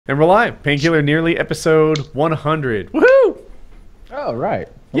And we're live. Painkiller Nearly episode 100. Woohoo! Oh, right.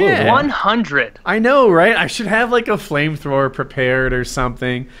 Hello, Yeah. everyone. 100. I know, right? I should have like a flamethrower prepared or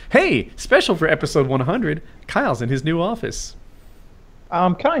something. Hey, special for episode 100, Kyle's in his new office.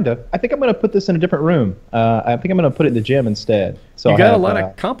 Kind of. I think I'm going to put this in a different room. I think I'm going to put it in the gym instead. So You I got a have, lot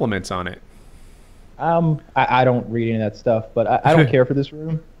of compliments on it. I don't read any of that stuff, but I don't care for this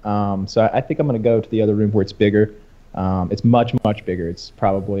room. So I think I'm going to go to the other room where it's bigger. It's much, much bigger. It's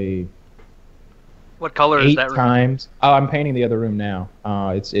probably What color is 8 that room? times. Oh, I'm painting the other room now.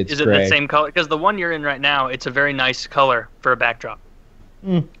 It's Is it gray. the same color? Because the one you're in right now, it's a very nice color for a backdrop.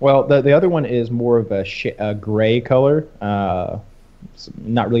 Well, the other one is more of a gray color.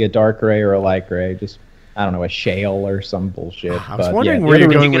 Not really a dark gray or a light gray. Just, I don't know, a shale or some bullshit. I was But, wondering yeah, where the you're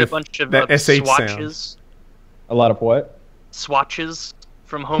other You going room- get a with bunch of that SH swatches, sound. A lot of what? swatches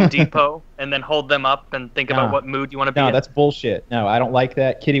from Home Depot, and then hold them up and think about Nah. what mood you want to be No, in. that's bullshit. No, I don't like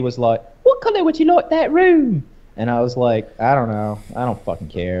that. Kitty was like, "What color would you like that room?" And I was like, "I don't know. I don't fucking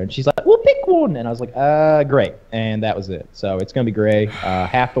care." And she's like, "Well, pick one." And I was like, great." And that was it. So it's gonna be gray.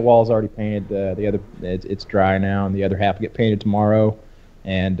 Half the wall's already painted. The other, it's dry now, and the other half will get painted tomorrow.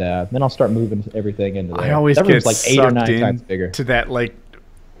 And then I'll start moving everything into there. I always that get room's like 8 or 9 sucked times in bigger. to that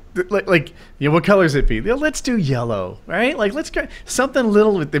what colors it be? Yeah, let's do yellow, right? Like let's go something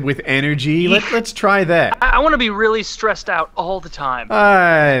little with energy. Let's try that. I want to be really stressed out all the time.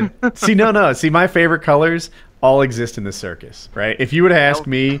 See, my favorite colors all exist in the circus, right? If you would ask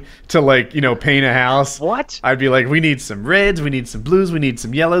me to paint a house, What? I'd be like, we need some reds, we need some blues, we need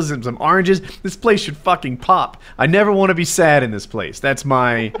some yellows and some oranges. This place should fucking pop. I never want to be sad in this place. That's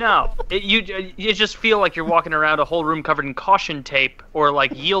my... No, you just feel like you're walking around a whole room covered in caution tape or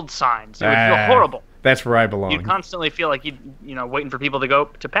like yield signs. It would feel horrible. That's where I belong. You'd constantly feel like waiting for people to go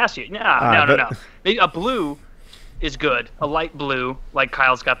to pass you. No. but- Maybe a blue is good. A light blue, like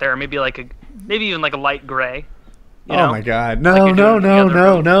Kyle's got there, or maybe even like a light gray. You know? Oh my God! Like No, you're no, doing in the no, other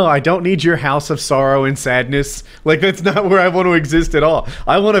no, room. no! I don't need your house of sorrow and sadness. Like that's not where I want to exist at all.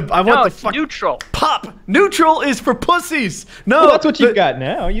 I want No, the it's fuck neutral. pop. Neutral is for pussies. No, Well, that's what you've got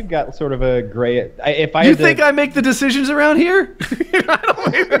now. You've got sort of a gray. If I You had to- think I make the decisions around here?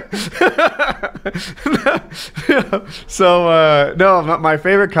 No, my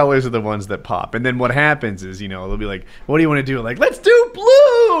favorite colors are the ones that pop. And then what happens is, they'll be like, what do you want to do? Like, let's do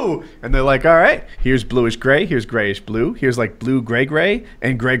blue. And they're like, all right, here's bluish gray, here's grayish blue, here's like blue gray gray,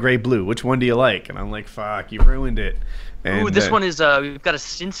 and gray gray blue. Which one do you like? And I'm like, fuck, you ruined it. And, Ooh, this one is we've got a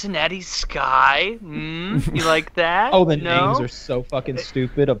Cincinnati sky. You like that? Oh, the No? names are so fucking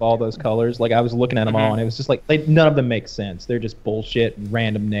stupid of all those colors. Like, I was looking at them all, and it was just like, none of them make sense. They're just bullshit,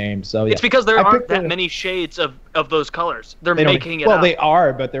 random names. So, yeah. It's because there I aren't picked that the- many shades of those colors. They're they don't- making it Well, up. they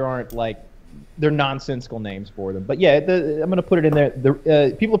are, but there aren't, like, they're nonsensical names for them. But, yeah, I'm going to put it in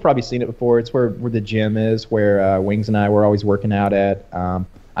there. People have probably seen it before. It's where the gym is, where Wings and I were always working out at.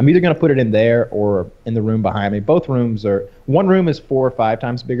 I'm either going to put it in there or in the room behind me. Both rooms are... One room is 4 or 5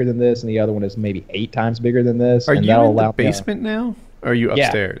 times bigger than this, and the other one is maybe 8 times bigger than this. Are and you that'll in the allow me to- basement now? Or are you Yeah.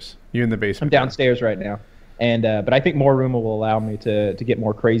 upstairs? You in the I'm basement? downstairs right now, and but I think more room will allow me to get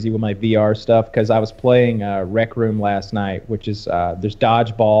more crazy with my VR stuff because I was playing Rec Room last night, which is there's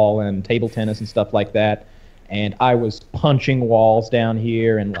dodgeball and table tennis and stuff like that, and I was punching walls down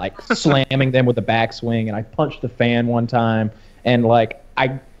here and like slamming them with the backswing, and I punched the fan one time, and like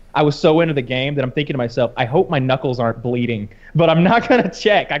I was so into the game that I'm thinking to myself, I hope my knuckles aren't bleeding, but I'm not gonna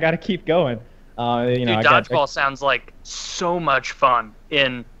check. I gotta keep going. Dude, I got- dodgeball sounds like so much fun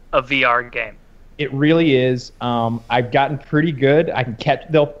in a VR game. It really is. I've gotten pretty good. I can catch.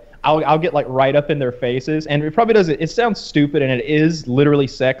 I'll get like right up in their faces, and it probably doesn't. It sounds stupid, and it is literally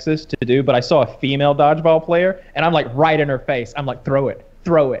sexist to do. But I saw a female dodgeball player, and I'm like right in her face. I'm like, throw it,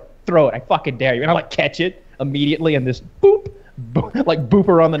 throw it, throw it. I fucking dare you. And I like catch it immediately, and this boop, like boop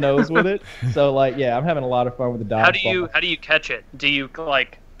her on the nose with it. So like, yeah, I'm having a lot of fun with the dodgeball. How do you catch it? Do you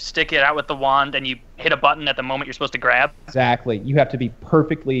like stick it out with the wand and you hit a button at the moment you're supposed to grab? Exactly. You have to be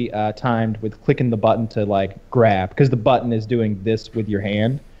perfectly timed with clicking the button to like grab because the button is doing this with your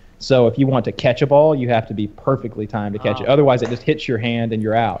hand. So if you want to catch a ball, you have to be perfectly timed to catch it. Otherwise, it just hits your hand and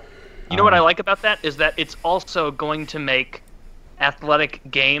you're out. You know what I like about that is that it's also going to make athletic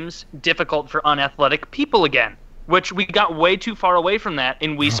games difficult for unathletic people again, which we got way too far away from that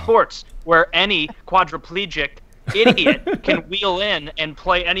in Wii Sports, where any quadriplegic idiot can wheel in and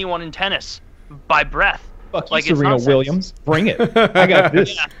play anyone in tennis by breath. Fuck you, Like, it's Serena nonsense. Williams. Bring it. I got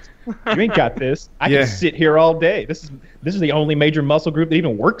this. Yeah. You ain't got this. I Yeah. can sit here all day. This is the only major muscle group that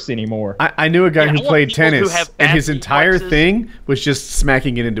even works anymore. I knew a guy Yeah, I who want played people who tennis, have and bad his entire reflexes. thing was just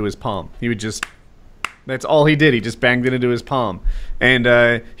smacking it into his palm. He would just That's all he did. He just banged it into his palm.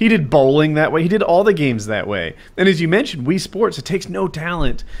 And he did bowling that way. He did all the games that way. And as you mentioned, Wii Sports, it takes no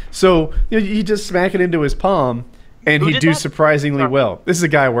talent. So you just smack it into his palm, and he'd do surprisingly well. This is a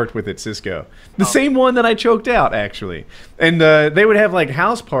guy I worked with at Cisco. The same one that I choked out, actually. And they would have, like,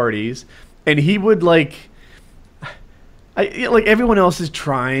 house parties, and he would, like everyone else is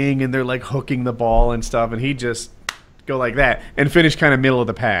trying, and they're, like, hooking the ball and stuff, and he'd just go like that and finish kind of middle of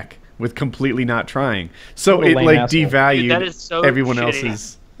the pack with completely not trying. So it, like, devalued everyone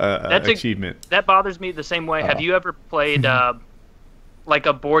else's achievement. That bothers me the same way. Have you ever played... like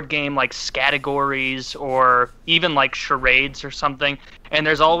a board game like Scattergories or even like charades or something, and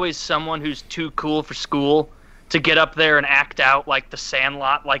there's always someone who's too cool for school to get up there and act out like the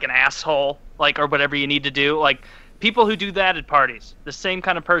Sandlot, like an asshole, like, or whatever you need to do. Like, people who do that at parties, the same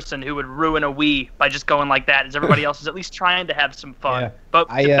kind of person who would ruin a Wii by just going like that, is everybody else is at least trying to have some fun. Yeah. But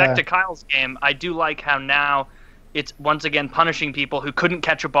back to Kyle's game, I do like how now it's once again punishing people who couldn't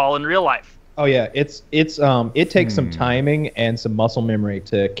catch a ball in real life. Oh yeah, it takes some timing and some muscle memory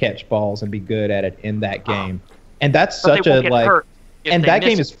to catch balls and be good at it in that game. And that's such a, like, and that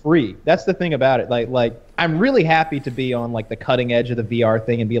game is free. That's the thing about it. Like I'm really happy to be on, like, the cutting edge of the VR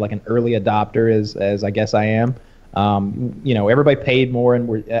thing and be like an early adopter as I guess I am. You know, everybody paid more,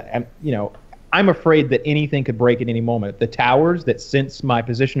 and I'm afraid that anything could break at any moment. The towers that sense my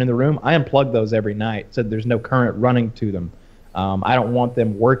position in the room, I unplug those every night so there's no current running to them. I don't want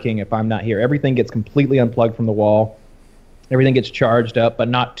them working if I'm not here. Everything gets completely unplugged from the wall. Everything gets charged up, but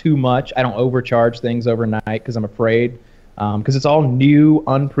not too much. I don't overcharge things overnight because I'm afraid. Because it's all new,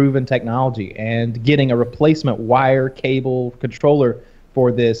 unproven technology. And getting a replacement wire, cable, controller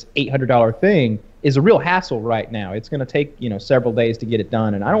for this $800 thing is a real hassle right now. It's going to take, several days to get it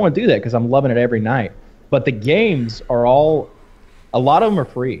done. And I don't want to do that because I'm loving it every night. But the games are a lot of them are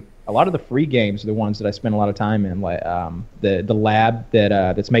free. A lot of the free games are the ones that I spend a lot of time in, like the lab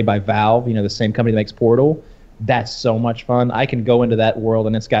that's made by Valve, the same company that makes Portal. That's so much fun. I can go into that world,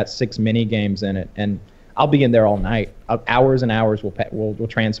 and it's got 6 mini games in it, and I'll be in there all night. Hours and hours will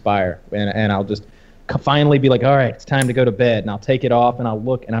transpire, and I'll just finally be like, all right, it's time to go to bed, and I'll take it off, and I'll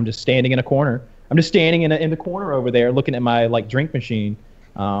look, and I'm just standing in a corner. I'm just standing in the corner over there looking at my, like, drink machine.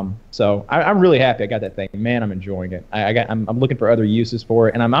 So I'm really happy I got that thing. Man, I'm enjoying it. I'm looking for other uses for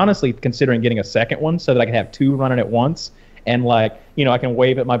it, and I'm honestly considering getting a second one so that I can have 2 running at once, and, like, I can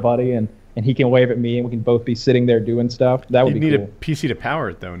wave at my buddy and he can wave at me, and we can both be sitting there doing stuff. That would be cool. You need a PC to power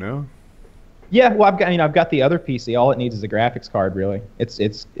it, though, no? Yeah, well, I've got the other PC. All it needs is a graphics card, really.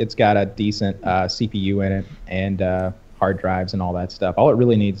 It's got a decent CPU in it and hard drives and all that stuff. All it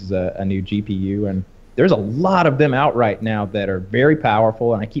really needs is a new GPU, and there's a lot of them out right now that are very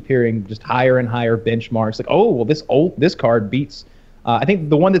powerful, and I keep hearing just higher and higher benchmarks. Like, oh, well, this card beats. I think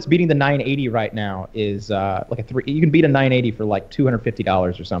the one that's beating the 980 right now is like a 3. You can beat a 980 for like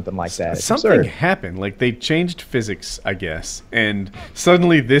 $250 or something like that. It's something absurd. happened. Like, they changed physics, I guess, and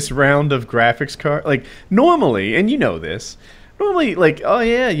suddenly this round of graphics card, like, normally, and you know this. Normally, like, oh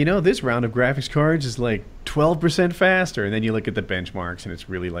yeah, this round of graphics cards is like 12% faster, and then you look at the benchmarks and it's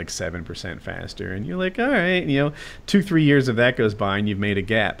really like 7% faster, and you're like, all right, 2-3 years of that goes by and you've made a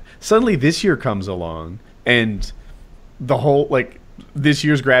gap. Suddenly this year comes along, and the whole, like, this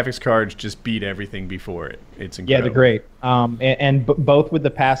year's graphics cards just beat everything before it. It's incredible. Yeah, they're great. And both with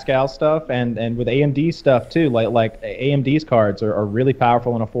the Pascal stuff and with AMD stuff too. Like AMD's cards are really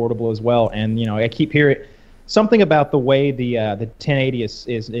powerful and affordable as well. And I keep hearing something about the way the 1080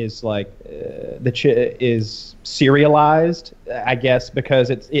 is like is serialized, I guess, because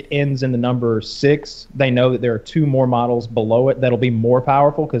it ends in the number 6. They know that there are 2 more models below it that'll be more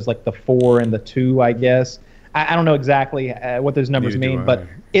powerful, because like the 4 and the 2, I guess. I don't know exactly what those numbers mean, but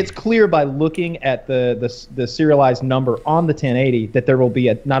it's clear by looking at the serialized number on the 1080 that there will be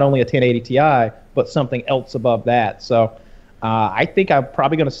not only a 1080 Ti, but something else above that. So I think I'm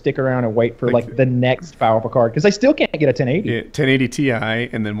probably going to stick around and wait for like the next powerful card, because I still can't get a 1080. Yeah, 1080 Ti,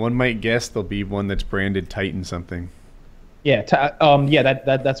 and then one might guess there'll be one that's branded Titan something. Yeah,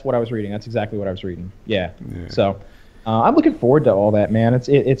 that's what I was reading. That's exactly what I was reading. Yeah. So I'm looking forward to all that, man.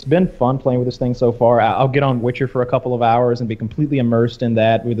 It's been fun playing with this thing so far. I'll get on Witcher for a couple of hours and be completely immersed in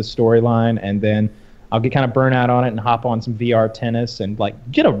that with the storyline, and then I'll get kind of burnt out on it and hop on some VR tennis and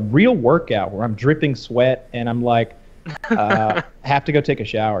like get a real workout where I'm dripping sweat and I'm like have to go take a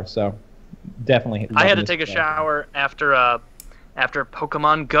shower. So definitely. I had to take a shower after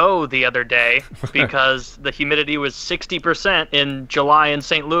Pokemon Go the other day because the humidity was 60% in July in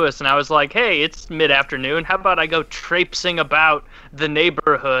St. Louis, and I was like, hey, it's mid-afternoon. How about I go traipsing about the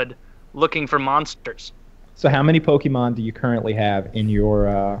neighborhood looking for monsters? So how many Pokemon do you currently have in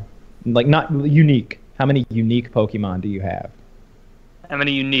your, like, not unique? How many unique Pokemon do you have? How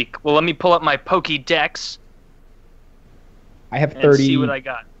many unique? Well, let me pull up my Pokédex I have and 30. see what I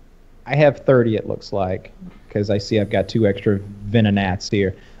got. I have 30, it looks like, because I see I've got 2 extra Venonats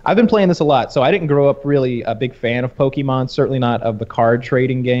here. I've been playing this a lot, so I didn't grow up really a big fan of Pokemon, certainly not of the card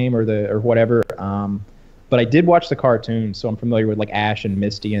trading game or whatever. But I did watch the cartoons, so I'm familiar with like Ash and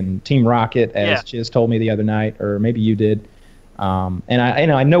Misty and Team Rocket, as Chiz told me the other night, or maybe you did. And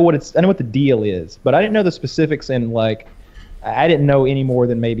I know what the deal is, but I didn't know the specifics, and like I didn't know any more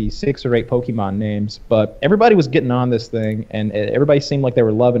than maybe 6 or 8 Pokemon names. But everybody was getting on this thing, and everybody seemed like they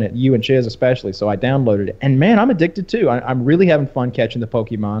were loving it. You and Chiz especially. So I downloaded it, and man, I'm addicted too. I'm really having fun catching the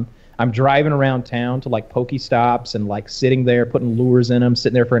Pokemon. I'm driving around town to like Pokestops and like sitting there putting lures in them,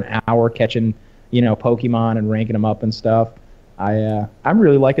 sitting there for an hour catching, Pokemon and ranking them up and stuff. I'm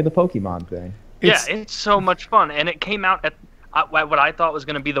really liking the Pokemon thing. It's so much fun, and it came out at what I thought was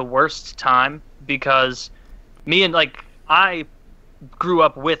going to be the worst time, because I grew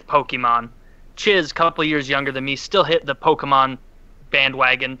up with Pokemon. Chiz, a couple years younger than me, still hit the Pokemon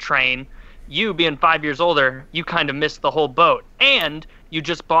bandwagon train. You, being 5 years older, you kind of missed the whole boat. And you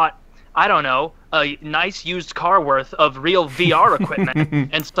just bought, I don't know, a nice used car worth of real VR equipment.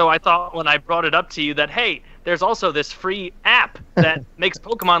 And so I thought when I brought it up to you that, hey, there's also this free app that makes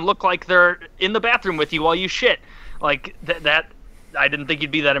Pokemon look like they're in the bathroom with you while you shit. Like, that I didn't think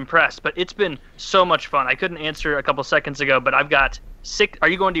you'd be that impressed, but it's been so much fun. I couldn't answer a couple seconds ago, but I've got 6. Are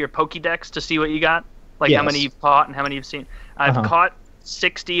you going to your Pokédex to see what you got? Like, yes. How many you've caught and how many you've seen? I've caught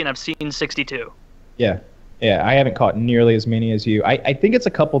 60 and I've seen 62. Yeah, I haven't caught nearly as many as you. I think it's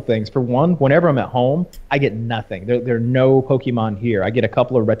a couple things. For one, whenever I'm at home, I get nothing. There are no Pokemon here. I get a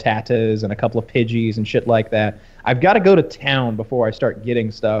couple of Rattatas and a couple of Pidgeys and shit like that. I've got to go to town before I start getting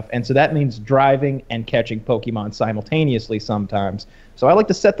stuff, and so that means driving and catching Pokemon simultaneously sometimes. So I like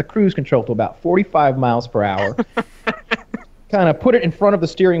to set the cruise control to about 45 miles per hour. Kind of put it in front of the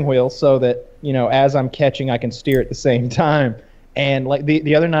steering wheel so that, as I'm catching, I can steer at the same time. And like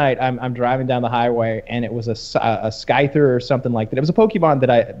the other night, I'm driving down the highway, and it was a Scyther or something like that. It was a Pokemon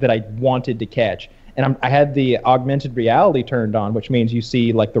that I wanted to catch, and I had the augmented reality turned on, which means you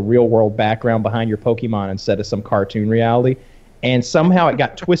see like the real world background behind your Pokemon instead of some cartoon reality. And somehow it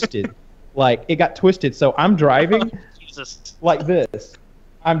got twisted, So I'm driving like this.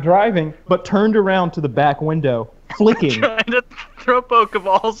 I'm driving, but turned around to the back window, flicking, trying to throw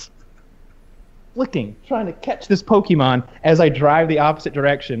Pokeballs. Trying to catch this Pokemon as I drive the opposite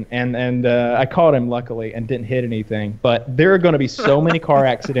direction, and I caught him luckily and didn't hit anything. But there are going to be so many car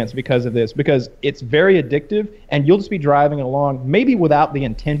accidents because of this, because it's very addictive, and you'll just be driving along, maybe without the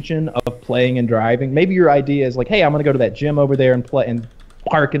intention of playing and driving. Maybe your idea is like, hey, I'm going to go to that gym over there and play and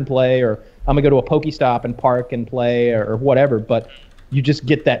park and play, or I'm going to go to a Pokestop and park and play, or whatever. But you just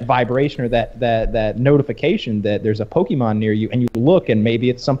get that vibration or that notification that there's a Pokemon near you, and you look, and maybe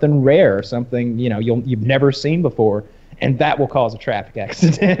it's something rare or something you've never seen before, and that will cause a traffic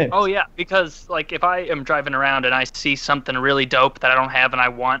accident. Oh yeah, because like if I am driving around and I see something really dope that I don't have and I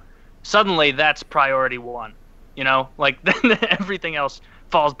want, suddenly that's priority one. Like then everything else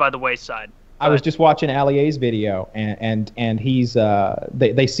falls by the wayside. I was just watching Ali A's video, and he's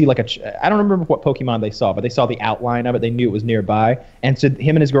they see like I don't remember what Pokemon they saw, but they saw the outline of it. They knew it was nearby, and so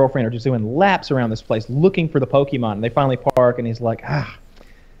him and his girlfriend are just doing laps around this place looking for the Pokemon. And they finally park, and he's like,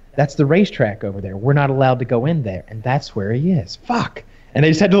 that's the racetrack over there. We're not allowed to go in there, and that's where he is. Fuck. And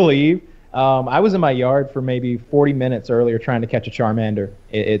they just had to leave. I was in my yard for maybe 40 minutes earlier trying to catch a Charmander.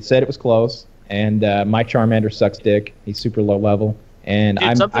 It said it was close, and my Charmander sucks dick. He's super low level, and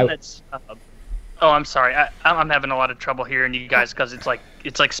Oh, I'm sorry. I'm having a lot of trouble hearing you guys because it's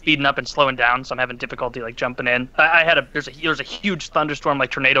like speeding up and slowing down, so I'm having difficulty like jumping in. There's a huge thunderstorm,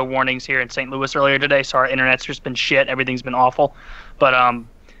 like tornado warnings here in St. Louis earlier today, so our internet's just been shit. Everything's been awful. But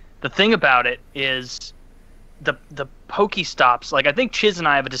the thing about it is the Pokestops. Like I think Chiz and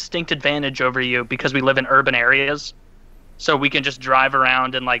I have a distinct advantage over you because we live in urban areas, so we can just drive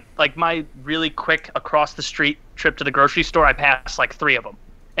around and like my really quick across the street trip to the grocery store. I passed like 3 of them,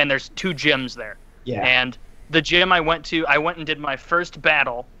 and there's 2 gyms there. Yeah. And the gym I went and did my first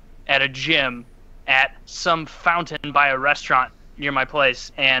battle at a gym at some fountain by a restaurant near my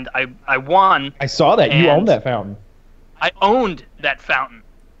place, and I won. I saw that. You owned that fountain. I owned that fountain.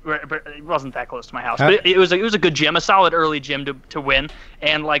 But it wasn't that close to my house. But it was a good gym, a solid early gym to win.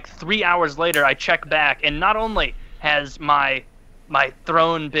 And like 3 hours later, I check back, and not only has my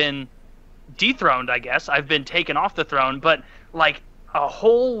throne been dethroned, I guess, I've been taken off the throne, but like a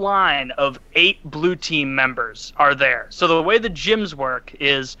whole line of 8 blue team members are there. So the way the gyms work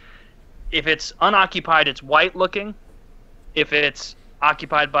is if it's unoccupied, it's white looking. If it's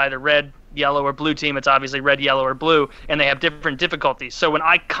occupied by the red yellow or blue team, it's obviously red, yellow, or blue, and they have different difficulties. So when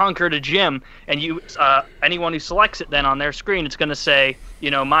I conquered a gym, and anyone who selects it then on their screen, it's going to say,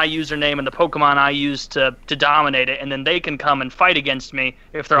 my username and the Pokemon I used to dominate it, and then they can come and fight against me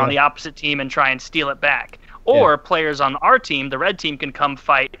if they're on the opposite team and try and steal it back. Or players on our team, the red team, can come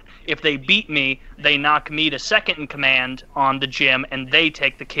fight. If they beat me, they knock me to second in command on the gym, and they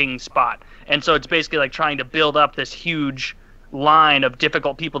take the king spot. And so it's basically like trying to build up this huge line of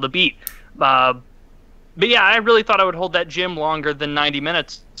difficult people to beat. But yeah, I really thought I would hold that gym longer than 90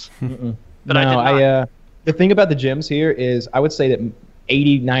 minutes. But I did not. The thing about the gyms here is I would say that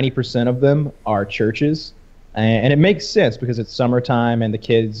 80-90% of them are churches. And it makes sense because it's summertime and the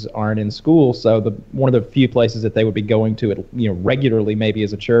kids aren't in school. So one of the few places that they would be going to, regularly, maybe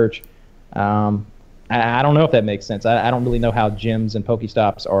as a church. I don't know if that makes sense. I don't really know how gyms and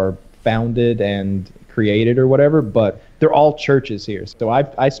Pokestops are founded and created or whatever, but they're all churches here. So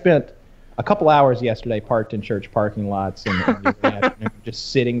I spent a couple hours yesterday parked in church parking lots and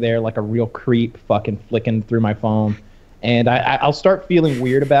just sitting there like a real creep, fucking flicking through my phone. And I'll start feeling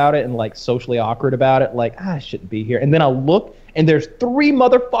weird about it and like socially awkward about it, like I shouldn't be here. And then I'll look, and there's 3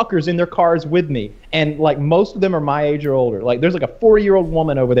 motherfuckers in their cars with me, and like most of them are my age or older. Like there's like a 40-year-old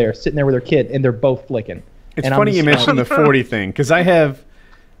woman over there sitting there with her kid, and they're both flicking. It's funny you mentioned the 40 thing, because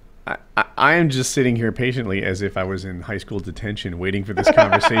I am just sitting here patiently as if I was in high school detention waiting for this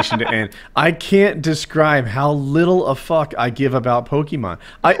conversation to end. I can't describe how little a fuck I give about Pokemon.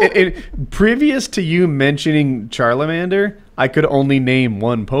 Previous to you mentioning Charmander, I could only name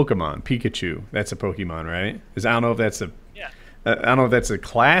one Pokemon, Pikachu. That's a Pokemon, right? I don't know if that's I don't know if that's a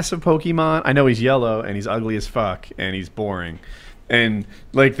class of Pokemon. I know he's yellow and he's ugly as fuck and he's boring. And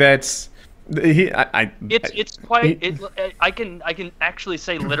like that's I can actually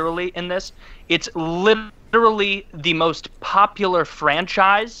say literally in this, it's literally the most popular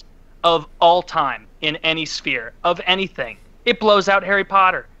franchise of all time in any sphere of anything. It blows out Harry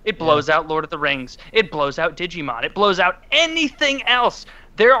Potter. It blows out Lord of the Rings. It blows out Digimon. It blows out anything else.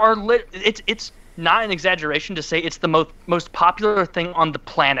 There are it's not an exaggeration to say it's the most popular thing on the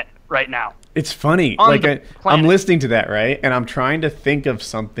planet right now. It's funny. Like I'm listening to that, right? And I'm trying to think of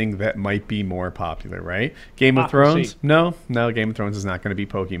something that might be more popular, right? Game of Thrones? No, Game of Thrones is not going to be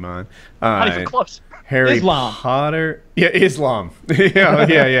Pokemon. Not even close. Harry Potter? Yeah, Islam.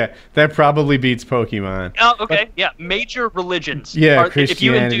 yeah. That probably beats Pokemon. Oh, okay. Yeah, major religions. Yeah,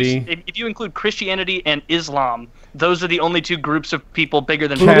 Christianity. If you include Christianity and Islam, those are the only 2 groups of people bigger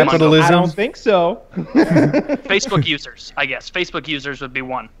than capitalism. I don't think so. Facebook users, I guess. Facebook users would be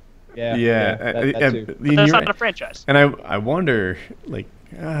one. Yeah. That's not a franchise. And I wonder, like,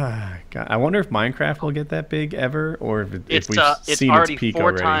 God, I wonder if Minecraft will get that big ever, or if we've seen its peak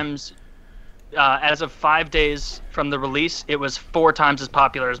already. 4 times. As of 5 days from the release, it was 4 times as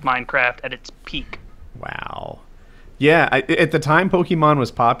popular as Minecraft at its peak. Wow. Yeah, at the time Pokemon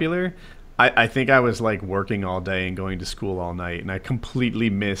was popular, I think I was like working all day and going to school all night, and I completely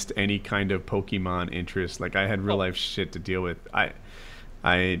missed any kind of Pokemon interest. Like I had real life shit to deal with.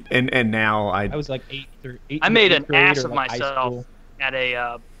 And now I was like 8. I made an ass of myself at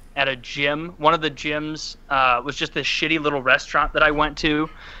a gym. One of the gyms was just this shitty little restaurant that I went to,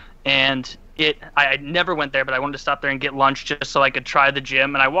 and I never went there, but I wanted to stop there and get lunch just so I could try the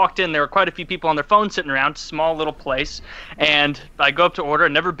gym. And I walked in, there were quite a few people on their phones sitting around, small little place. And I go up to order,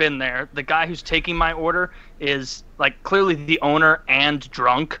 I'd never been there. The guy who's taking my order is like clearly the owner and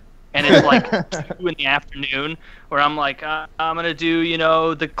drunk. And it's like 2 in the afternoon, where I'm like, I'm gonna do,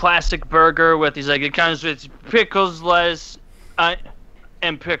 the classic burger with. He's like, it comes with pickles, lettuce,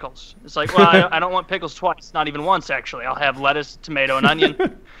 and pickles. It's like, well, I don't want pickles twice, not even once actually. I'll have lettuce, tomato, and onion,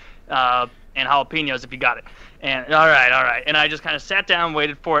 and jalapenos if you got it. And all right. And I just kind of sat down,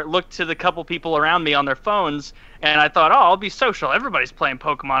 waited for it, looked to the couple people around me on their phones, and I thought, I'll be social. Everybody's playing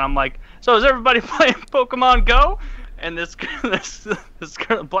Pokemon. I'm like, so is everybody playing Pokemon Go? And this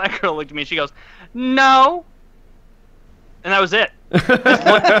girl, black girl looked at me and she goes, no. And that was it.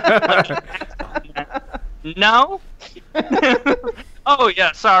 No? Oh,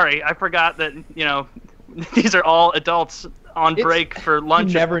 yeah, sorry. I forgot that, these are all adults on break for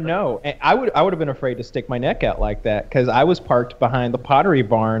lunch. You never know. And I would have been afraid to stick my neck out like that, because I was parked behind the Pottery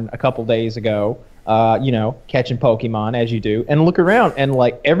Barn a couple days ago, catching Pokemon as you do, and look around and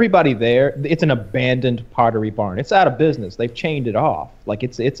like everybody there, it's an abandoned Pottery Barn. It's out of business. They've chained it off. Like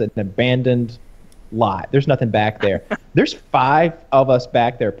it's an abandoned lot. There's nothing back there. There's 5 of us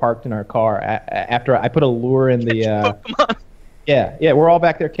back there parked in our car after I put a lure in the Pokemon. Yeah, we're all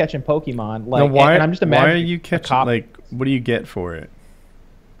back there catching Pokemon. Like, now and I'm just imagining. Why are you catching? Like, what do you get for it?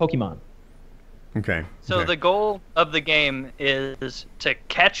 Pokemon. Okay. So the goal of the game is to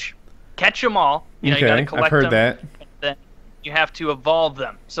catch catch them all. You know, you got to Okay, collect I've heard them. that. And then you have to evolve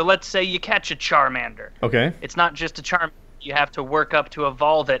them. So let's say you catch a Charmander. Okay. It's not just a Charmander. You have to work up to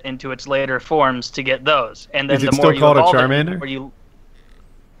evolve it into its later forms to get those. And then Is it the still more you called a evolve Charmander? it, the more you...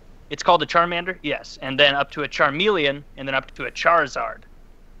 It's called a Charmander, yes. And then up to a Charmeleon, and then up to a Charizard.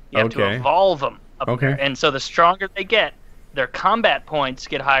 You have to Okay. evolve them up Okay. there. And so the stronger they get, their combat points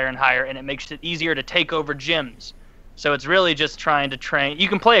get higher and higher, and it makes it easier to take over gyms. So it's really just trying to train. You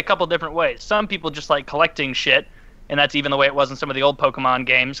can play a couple different ways. Some people just like collecting shit, and that's even the way it was in some of the old Pokemon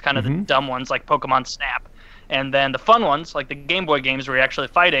games, kind of the dumb ones like Pokemon Snap. And then the fun ones, like the Game Boy games where you're actually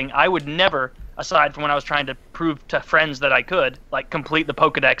fighting, I would never, aside from when I was trying to prove to friends that I could, like complete the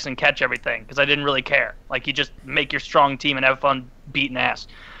Pokedex and catch everything, because I didn't really care. Like, you just make your strong team and have fun beating ass.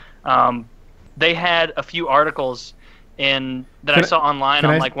 They had a few articles that I saw online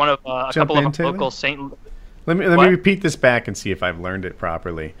on like one of a couple of local St. Let me repeat this back and see if I've learned it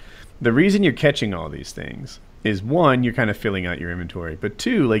properly. The reason you're catching all these things is, one, you're kind of filling out your inventory, but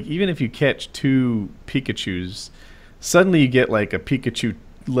two, like, even if you catch 2 Pikachus, suddenly you get like a Pikachu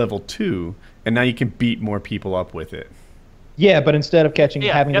level 2, and now you can beat more people up with it. Yeah, but instead of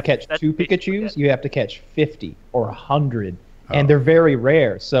having to catch that's 2 basically Pikachus, it. you have to catch 50 or 100, and they're very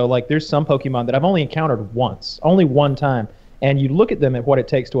rare. So like, there's some Pokemon that I've only encountered once, only one time, and you look at them at what it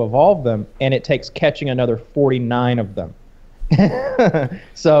takes to evolve them, and it takes catching another 49 of them.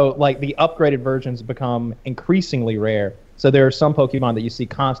 So like, the upgraded versions become increasingly rare. So there are some Pokemon that you see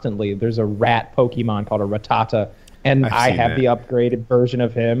constantly. There's a rat Pokemon called a Rattata, and I've I seen have that. the upgraded version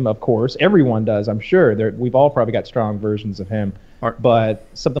of him, of course. Everyone does, I'm sure. We've all probably got strong versions of him. But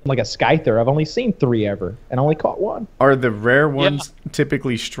something like a Scyther, I've only seen 3 ever, and only caught 1, Are the rare ones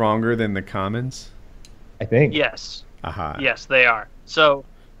typically stronger than the commons? I think. Yes. Aha. Yes, they are. So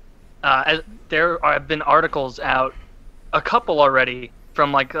there have been articles out, a couple already,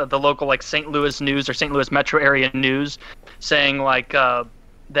 from like the local like St. Louis News or St. Louis metro area news, saying like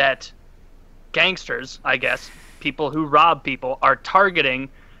that gangsters, I guess, people who rob people, are targeting,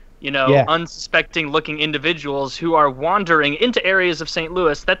 unsuspecting looking individuals who are wandering into areas of St.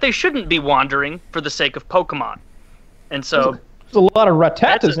 Louis that they shouldn't be wandering for the sake of Pokemon. And so There's a lot of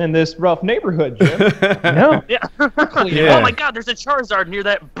Rattatas in this rough neighborhood, Jim. No. yeah. Yeah. Oh my God, there's a Charizard near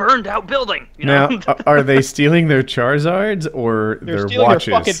that burned out building. Now, are they stealing their Charizards or They're their stealing watches?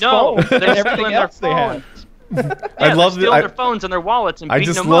 their fucking No, phones and they're everything stealing their else they have. phones. I love they're stealing the- their phones and their wallets and I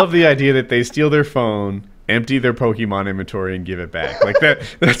beating just them love up. the idea that they steal their phone, empty their Pokemon inventory, and give it back. Like that.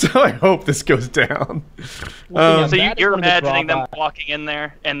 That's how I hope this goes down. Well, So that is you're one of the imagining them drawbacks. walking in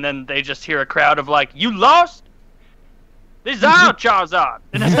there, and then they just hear a crowd of like, "You lost? This is our Charizard!"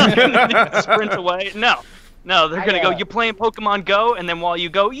 And they sprint away. No, they're gonna go. You playing Pokemon Go? And then while you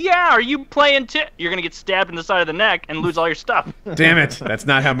go, yeah, are you playing? You're gonna get stabbed in the side of the neck and lose all your stuff. Damn it! That's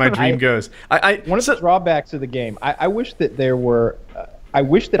not how my dream goes. One of the drawbacks of the game, I wish that there were, I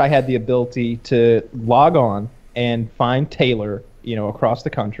wish that I had the ability to log on and find Taylor, across the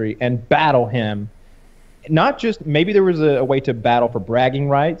country and battle him. Not just, maybe there was a way to battle for bragging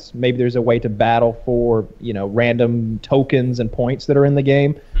rights. Maybe there's a way to battle for, random tokens and points that are in the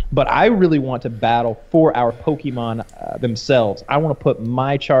game. But I really want to battle for our Pokemon themselves. I want to put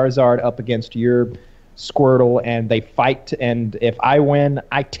my Charizard up against your Squirtle, and they fight. And if I win,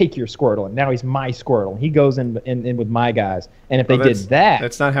 I take your Squirtle, and now he's my Squirtle. He goes in with my guys. And if they did that,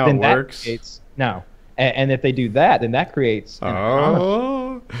 that's not how then it that works. No. And if they do that, then that creates an economy.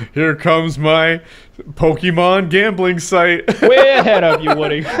 Oh, here comes my Pokemon gambling site. Way ahead of you,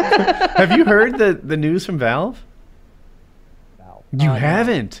 Woody. Have you heard the news from Valve? You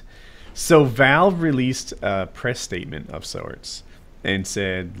haven't. So Valve released a press statement of sorts and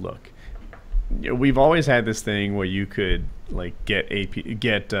said, "Look, we've always had this thing where you could like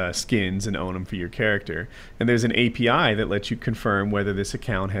get skins and own them for your character, and there's an API that lets you confirm whether this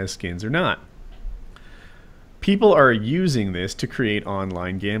account has skins or not. People are using this to create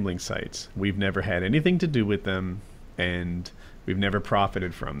online gambling sites. We've never had anything to do with them, and we've never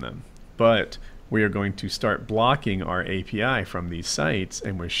profited from them. But we are going to start blocking our API from these sites,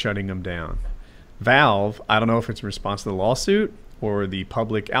 and we're shutting them down." Valve, I don't know if it's in response to the lawsuit or the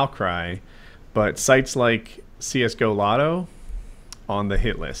public outcry, but sites like CSGO Lotto on the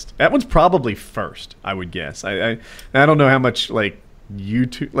hit list. That one's probably first, I would guess. I don't know how much like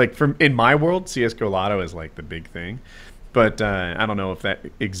YouTube, like from in my world, CSGO Lotto is like the big thing, but I don't know if that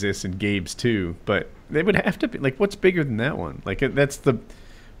exists in Gabe's too. But they would have to be like, what's bigger than that one? Like that's the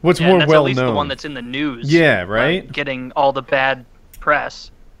what's more that's well at least known. the one that's in the news. Yeah, right. Getting all the bad press.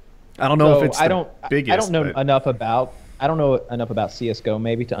 I don't know if it's I the biggest. I don't know but enough about CS:GO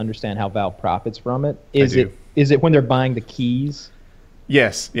maybe to understand how Valve profits from it. do. Is it when they're buying the keys?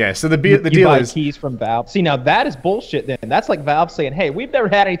 Yes, yeah. So the You deal buy is, keys from Valve. See, now that is bullshit. Then that's like Valve saying, "Hey, we've never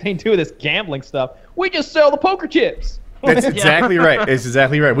had anything to do with this gambling stuff. We just sell the poker chips." that's exactly right. It's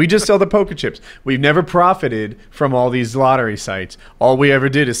exactly right. We just sell the poker chips. We've never profited from all these lottery sites. All we ever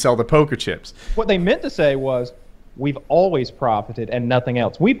did is sell the poker chips. What they meant to say was, "We've always profited and nothing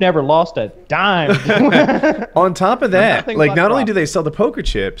else. We've never lost a dime." On top of that, Nothing like but not only do profit. they sell the poker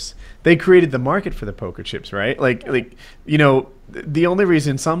chips, they created the market for the poker chips, right? Like you know, the only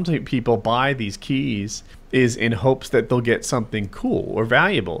reason some people buy these keys is in hopes that they'll get something cool or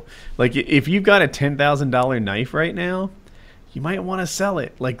valuable. Like if you've got a $10,000 knife right now, you might want to sell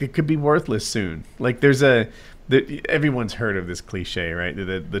it. Like it could be worthless soon. Like everyone's heard of this cliche, right?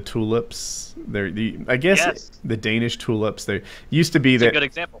 The tulips. I guess Yes. the Danish tulips. There used to be It's a that good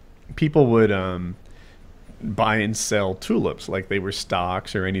example. people would buy and sell tulips like they were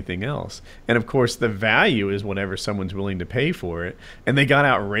stocks or anything else. And of course, the value is whatever someone's willing to pay for it. And they got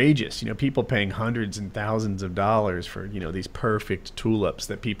outrageous. You know, people paying hundreds and thousands of dollars for, you know, these perfect tulips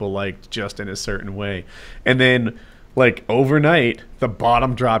that people liked just in a certain way. And then, like, overnight, the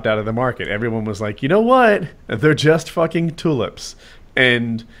bottom dropped out of the market. Everyone was like, you know what? They're just fucking tulips.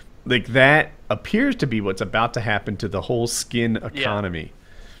 And, like, that appears to be what's about to happen to the whole skin economy.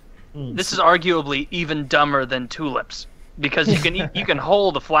 This is arguably even dumber than tulips because you can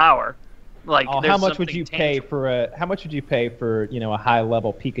hold the flower. Like, Oh, there's how much would something you pay tangible. for a high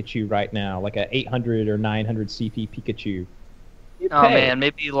level Pikachu right now, like a 800 or 900 CP Pikachu? You'd Oh pay. man,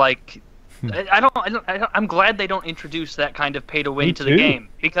 maybe like I'm glad they don't introduce that kind of pay to win Me to the too. game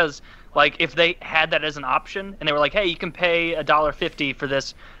because like if they had that as an option and they were like, hey, you can pay $1.50 for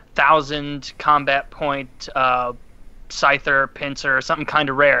this 1,000 combat point scyther, pincer, something kind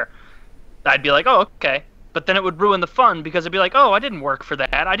of rare, I'd be like, oh, okay. But then it would ruin the fun because it'd be like, oh, I didn't work for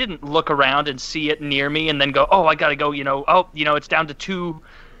that. I didn't look around and see it near me and then go, oh, I gotta go. It's down to 2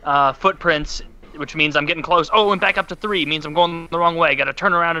 footprints, which means I'm getting close. Oh, and back up to 3 means I'm going the wrong way. Got to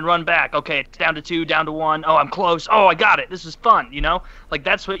turn around and run back. Okay, it's down to 2, down to 1. Oh, I'm close. Oh, I got it. This is fun. Like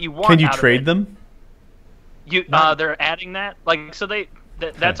that's what you want. Can you out of trade it. them? They're adding that. Like so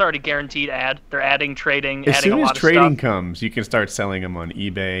that's already guaranteed ad. They're adding trading. As adding soon a as lot trading of stuff. comes, you can start selling them on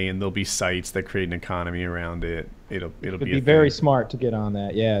eBay, and there'll be sites that create an economy around it. It'll It'd be be a very thing. smart to get on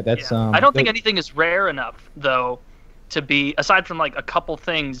that. Yeah, that's. Yeah. I don't think anything is rare enough though to be aside from like a couple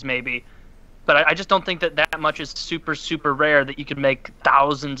things maybe. But I just don't think that much is super, super rare that you could make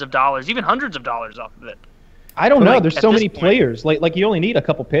thousands of dollars, even hundreds of dollars off of it. I don't know. Like, There's at so this many point- players. Like you only need a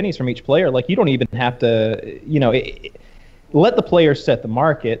couple pennies from each player. Like you don't even have to. Let the players set the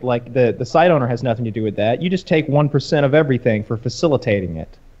market. Like the site owner has nothing to do with that. You just take 1% of everything for facilitating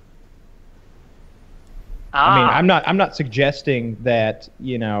it. I mean, I'm not suggesting that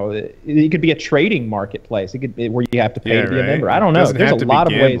it could be a trading marketplace. It could be where you have to pay to be a member. I don't know. Doesn't There's have a to lot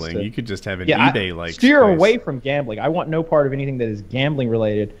be of ways gambling. to. You could just have an Yeah, eBay-like steer place. away from gambling. I want no part of anything that is gambling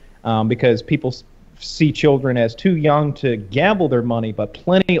related, because people see children as too young to gamble their money, but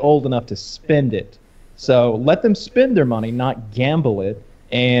plenty old enough to spend it. So let them spend their money, not gamble it,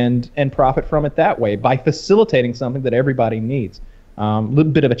 and profit from it that way by facilitating something that everybody needs. A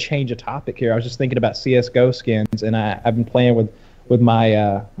little bit of a change of topic here. I was just thinking about CS:GO skins, and I've been playing with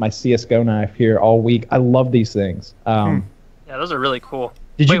my my CS:GO knife here all week. I love these things. Yeah, those are really cool.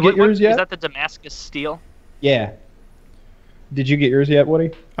 Did you get yours yet? Is that the Damascus steel? Yeah. Did you get yours yet,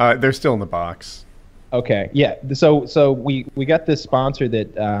 Woody? They're still in the box. Okay, yeah. So we got this sponsor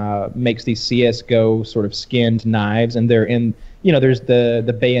that makes these CS:GO sort of skinned knives, and they're in. There's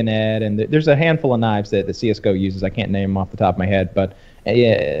the bayonet, and there's a handful of knives that the CS:GO uses. I can't name them off the top of my head, but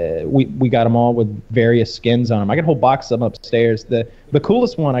we got them all with various skins on them. I got a whole box of them upstairs. The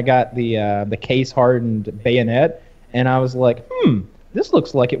coolest one, I got the case hardened bayonet, and I was like, this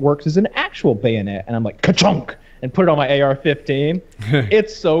looks like it works as an actual bayonet, and I'm like, ka-chunk! And put it on my AR-15.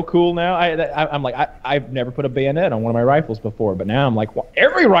 It's so cool now. I'm like, I've never put a bayonet on one of my rifles before, but now I'm like, well,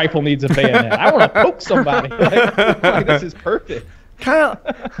 every rifle needs a bayonet. I want to poke somebody. Like, this is perfect. Kyle,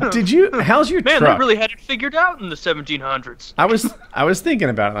 how's your Man, truck? they really had it figured out in the 1700s. I was thinking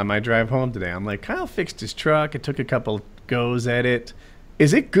about it on my drive home today. I'm like, Kyle fixed his truck. It took a couple goes at it.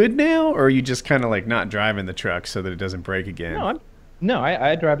 Is it good now, or are you just kind of like not driving the truck so that it doesn't break again? No,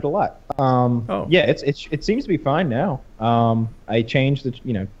 I drive it a lot. Yeah, it seems to be fine now. I changed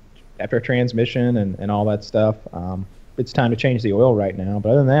after transmission and all that stuff. It's time to change the oil right now. But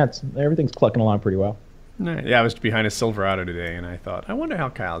other than that, everything's clucking along pretty well. Yeah, I was behind a Silverado today, and I thought, I wonder how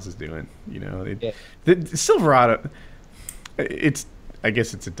Kyle's is doing. Yeah. The Silverado, I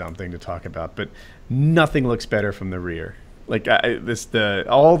guess it's a dumb thing to talk about, but nothing looks better from the rear. Like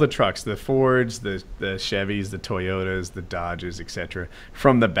all the trucks, the Fords, the Chevys, the Toyotas, the Dodges, etc.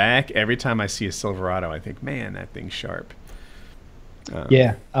 From the back, every time I see a Silverado, I think, man, that thing's sharp.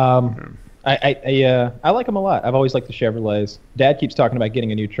 Yeah. I like them a lot. I've always liked the Chevrolets. Dad keeps talking about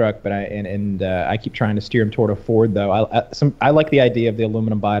getting a new truck, but I keep trying to steer him toward a Ford though. I like the idea of the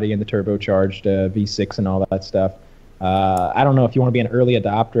aluminum body and the turbocharged V6 and all that stuff. I don't know if you want to be an early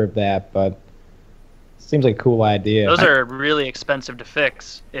adopter of that, but it seems like a cool idea. Those are really expensive to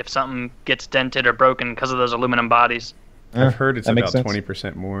fix if something gets dented or broken because of those aluminum bodies. I've heard it's about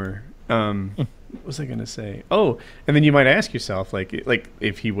 20% more. What was I gonna say? Oh, and then you might ask yourself, like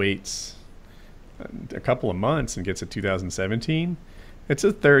if he waits a couple of months and gets a 2017, it's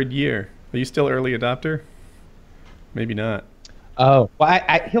a third year. Are you still early adopter? Maybe not. Oh, well,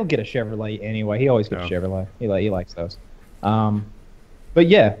 he'll get a Chevrolet anyway. He always gets a Chevrolet. He likes those. But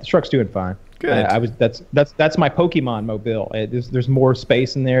yeah, the truck's doing fine. Good. That's my Pokemon mobile. There's more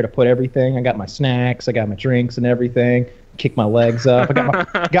space in there to put everything. I got my snacks, I got my drinks and everything. Kick my legs up.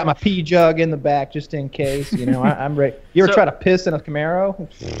 I got my pee jug in the back just in case. You know, I'm ready. You ever try to piss in a Camaro?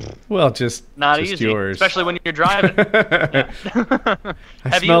 Well, just not just easy, yours. especially when you're driving. I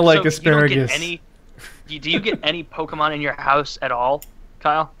smell like asparagus. Do you get any Pokemon in your house at all,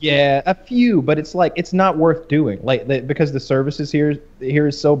 Kyle? Yeah, a few, but it's not worth doing. Because the services here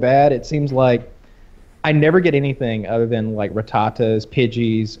is so bad. It seems like I never get anything other than like Rattatas,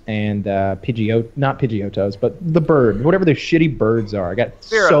 Pidgeys, and not Pidgeotos, but the bird, whatever the shitty birds are. I got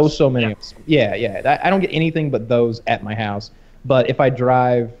Spearows. so many. Yeah. I don't get anything but those at my house. But if I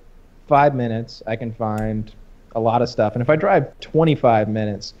drive 5 minutes, I can find a lot of stuff. And if I drive 25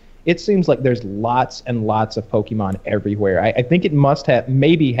 minutes, it seems like there's lots and lots of Pokemon everywhere. I think it must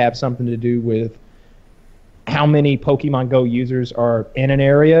maybe have something to do with how many Pokemon Go users are in an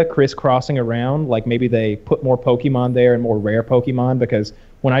area crisscrossing around. Like maybe they put more Pokemon there and more rare Pokemon, because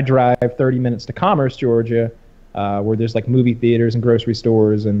when I drive 30 minutes to Commerce, Georgia, where there's like movie theaters and grocery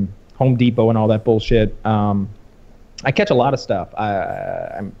stores and Home Depot and all that bullshit, I catch a lot of stuff.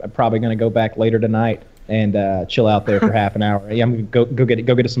 I'm probably going to go back later tonight and chill out there for half an hour. I'm going to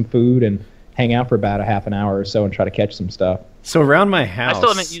go get us some food and hang out for about a half an hour or so and try to catch some stuff. So around my house,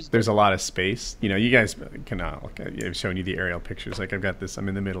 there's a lot of space. You know, you guys can. I've shown you the aerial pictures. Like I've got this. I'm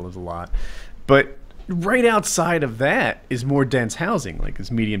in the middle of the lot, but right outside of that is more dense housing. Like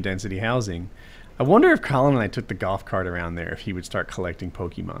it's medium density housing. I wonder if Colin and I took the golf cart around there, if he would start collecting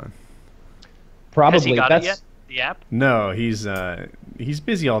Pokemon. Probably. Has he got it yet? The app? No, he's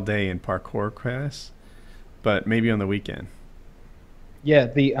busy all day in parkour class, but maybe on the weekend. Yeah,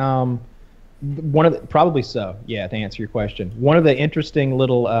 probably so. Yeah, to answer your question, one of the interesting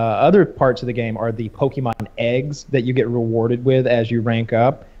little other parts of the game are the Pokemon eggs that you get rewarded with as you rank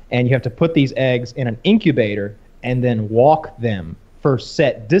up, and you have to put these eggs in an incubator and then walk them for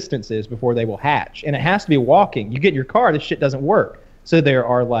set distances before they will hatch. And it has to be walking. You get in your car, this shit doesn't work. So there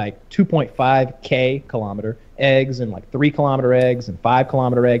are like 2.5 kilometer eggs and like 3 kilometer eggs and 5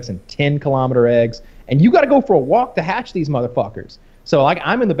 kilometer eggs and 10 kilometer eggs, and you got to go for a walk to hatch these motherfuckers. So like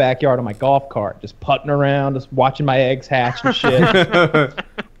I'm in the backyard on my golf cart, just putting around, just watching my eggs hatch and shit.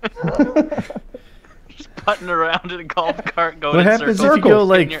 Just putting around in a golf cart, going what in happens circles. if you go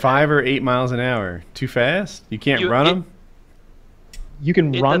like 5 or 8 miles an hour? Too fast? You can't run them? You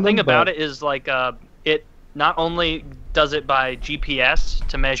can run them. The thing about it is like it not only does it by GPS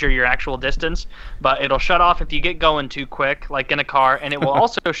to measure your actual distance, but it'll shut off if you get going too quick, like in a car, and it will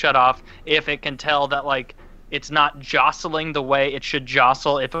also shut off if it can tell that like it's not jostling the way it should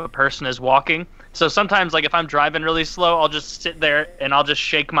jostle if a person is walking. So sometimes, like if I'm driving really slow, I'll just sit there and I'll just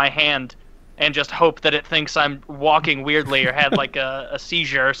shake my hand and just hope that it thinks I'm walking weirdly or had like a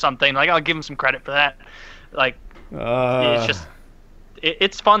seizure or something. Like I'll give him some credit for that. Like it's just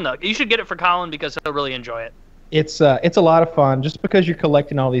it's fun though. You should get it for Colin because he'll really enjoy it. It's a lot of fun just because you're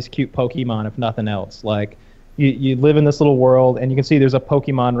collecting all these cute Pokemon, if nothing else. Like you live in this little world and you can see there's a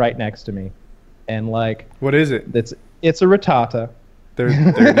Pokemon right next to me. And like, what is it? It's a Rattata.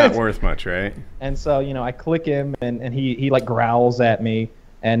 They're not worth much, right? And so I click him and he like growls at me,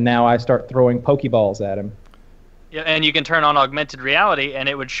 and now I start throwing Pokeballs at him. Yeah, and you can turn on augmented reality, and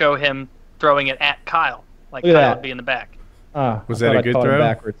it would show him throwing it at Kyle, like Kyle would be in the back. Was that a good throw?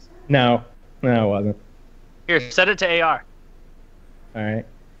 Backwards. No, it wasn't. Here, set it to AR. All right.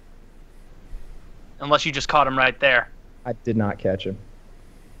 Unless you just caught him right there. I did not catch him.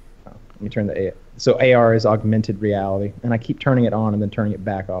 Let me turn the AR. So AR is augmented reality, and I keep turning it on and then turning it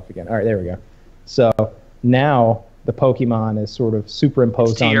back off again. All right, there we go. So now the Pokemon is sort of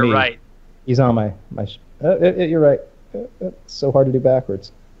superimposed to on your me. Right. He's on my. You're right. It's so hard to do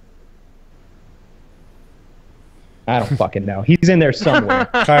backwards. I don't fucking know. He's in there somewhere.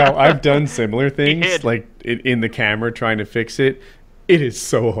 Kyle, I've done similar things, hid. like in the camera trying to fix it. It is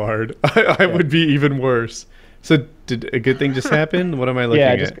so hard. I would be even worse. So did a good thing just happen? What am I looking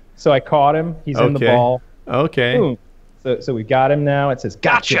at? So I caught him. He's in the ball. Okay. Boom. So we got him now. It says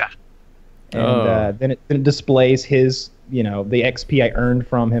gotcha. And then it displays his, the XP I earned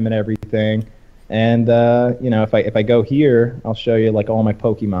from him and everything. And if I go here, I'll show you like all my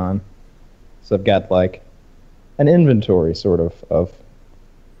Pokemon. So I've got like an inventory sort of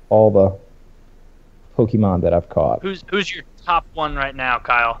all the Pokemon that I've caught. Who's your top one right now,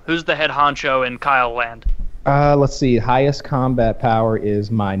 Kyle? Who's the head honcho in Kyle Land? Let's see. Highest combat power is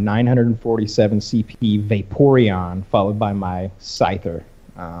my 947 CP Vaporeon, followed by my Scyther.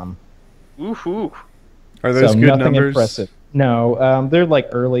 Ooh. Are those so good nothing numbers? Impressive. No, they're like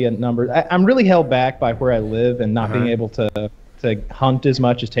early in numbers. I'm really held back by where I live and not being able to hunt as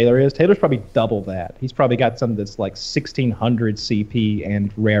much as Taylor is. Taylor's probably double that. He's probably got some that's like 1600 CP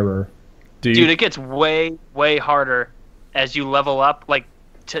and rarer. Dude, it gets way harder as you level up.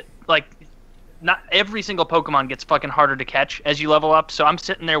 Not every single Pokemon gets fucking harder to catch as you level up. So I'm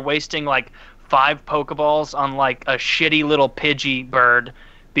sitting there wasting like 5 Pokeballs on like a shitty little Pidgey bird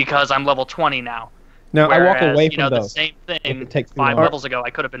because I'm level 20 now. No, Whereas, I walk away from the those. same thing it takes 5 levels ago,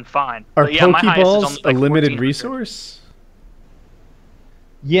 I could have been fine. Are But yeah, my highest is Pokeballs only like a limited 1400. resource?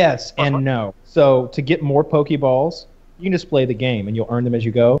 Yes and what? no. So to get more Pokeballs, you can just play the game and you'll earn them as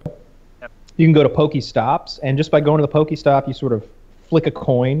you go. Yep. You can go to Pokestops, and just by going to the Pokestop, you sort of flick a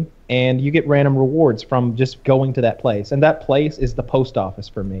coin, and you get random rewards from just going to that place. And that place is the post office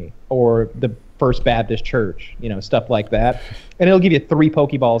for me, or the First Baptist Church, stuff like that. And it'll give you 3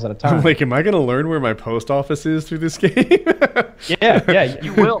 Pokeballs at a time. I'm like, am I going to learn where my post office is through this game? Yeah,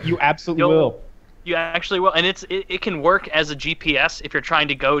 You will. You absolutely will. You actually will, and it can work as a GPS if you're trying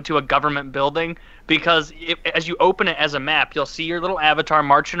to go to a government building, because as you open it as a map, you'll see your little avatar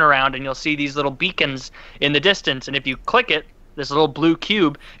marching around, and you'll see these little beacons in the distance, and if you click it, this little blue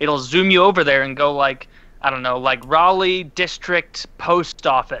cube, it'll zoom you over there and go like, I don't know, like Raleigh District Post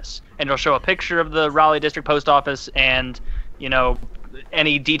Office, and it'll show a picture of the Raleigh District Post Office and,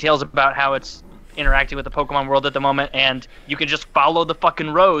 any details about how it's interacting with the Pokemon world at the moment, and you can just follow the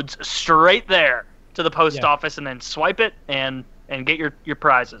fucking roads straight there to the post office and then swipe it and get your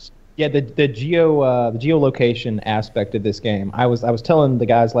prizes. Yeah, the geolocation aspect of this game. I was telling the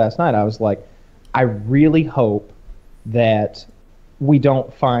guys last night, I was like, I really hope that we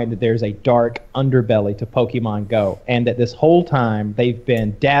don't find that there's a dark underbelly to Pokemon Go, and that this whole time they've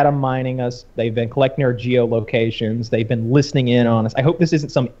been data mining us, they've been collecting our geolocations, they've been listening in on us. I hope this isn't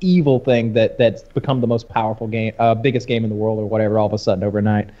some evil thing that's become the most powerful game, biggest game in the world or whatever all of a sudden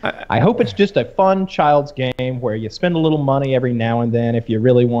overnight. I hope it's just a fun child's game where you spend a little money every now and then if you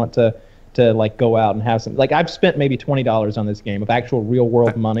really want to like go out and have some. Like, I've spent maybe $20 on this game of actual real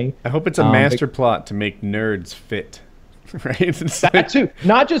world money. I hope it's a master plot to make nerds fit. Right? It's that too.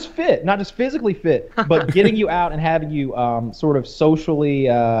 Not just physically fit, but getting you out and having you sort of socially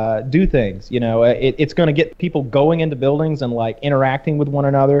do things. It's going to get people going into buildings and like interacting with one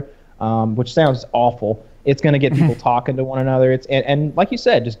another, which sounds awful. It's going to get people talking to one another. And like you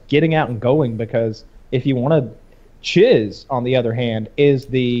said, just getting out and going, because if you want to, Chiz, on the other hand, is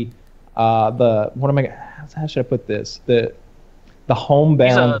how should I put this? The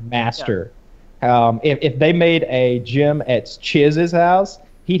homebound master. Yeah. If they made a gym at Chiz's house,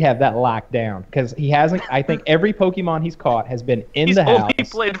 he'd have that locked down, because he hasn't. I think every Pokemon he's caught has been in the house. He's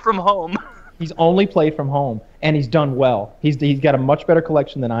only played from home. He's only played from home, and he's done well. He's got a much better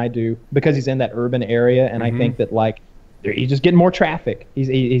collection than I do, because he's in that urban area, and I think that like he's just getting more traffic.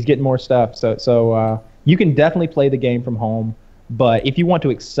 He's getting more stuff. So you can definitely play the game from home. But if you want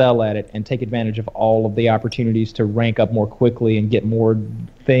to excel at it and take advantage of all of the opportunities to rank up more quickly and get more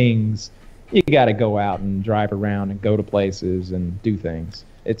things, you got to go out and drive around and go to places and do things.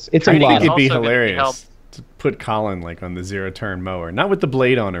 It's a lot. I think it'd Also be gonna hilarious to put Colin like on the zero-turn mower, not with the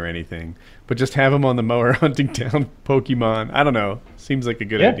blade on or anything, but just have him on the mower hunting down Pokemon. I don't know. Seems like a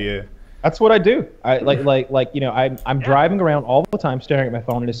good idea. That's what I do. I'm driving around all the time, staring at my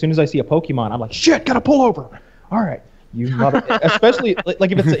phone, and as soon as I see a Pokemon, I'm like, shit, gotta pull over. All right. You mother, especially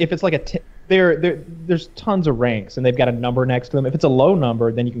like if it's like there's tons of ranks and they've got a number next to them. If it's a low number,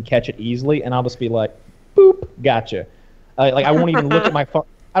 then you can catch it easily, and I'll just be like, boop, gotcha. Like I won't even look at my phone.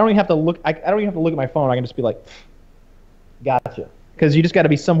 I don't even have to look. I don't even have to look at my phone. I can just be like, gotcha, because you just got to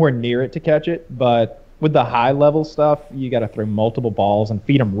be somewhere near it to catch it. But with the high level stuff, you got to throw multiple balls and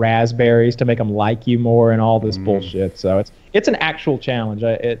feed them raspberries to make them like you more and all this bullshit. So it's an actual challenge.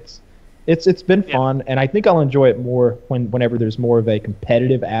 It's been fun, and I think I'll enjoy it more whenever there's more of a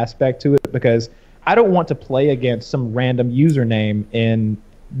competitive aspect to it, because I don't want to play against some random username in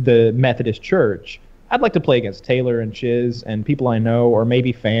the Methodist Church. I'd like to play against Taylor and Chiz and people I know, or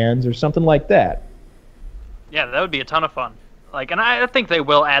maybe fans or something like that. Yeah, that would be a ton of fun. Like, and I think they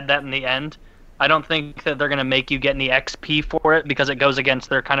will add that in the end. I don't think that they're going to make you get any XP for it because it goes against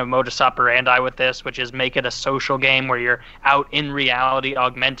their kind of modus operandi with this, which is make it a social game where you're out in reality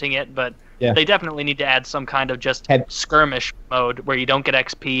augmenting it. But they definitely need to add some kind of just skirmish mode where you don't get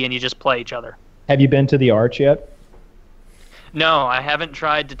XP and you just play each other. Have you been to the Arch yet? No, I haven't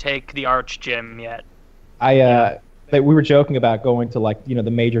tried to take the Arch Gym yet. We were joking about going to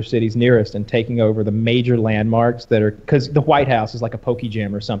the major cities nearest and taking over the major landmarks that are, because the White House is like a Poke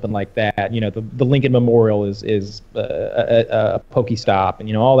Gym or something like that. The Lincoln Memorial is a Pokestop,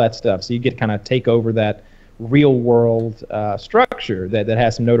 and all that stuff. So you get to kind of take over that real world structure that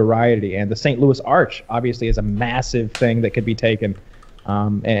has some notoriety. And the St. Louis Arch obviously is a massive thing that could be taken.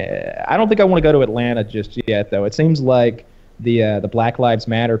 And I don't think I want to go to Atlanta just yet, though. It seems like the Black Lives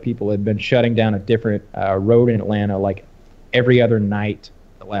Matter people had been shutting down a different road in Atlanta like every other night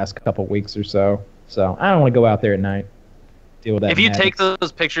the last couple weeks or so. So I don't want to go out there at night. Deal with that. If you madness. take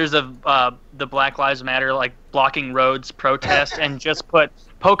those pictures of the Black Lives Matter like blocking roads protest and just put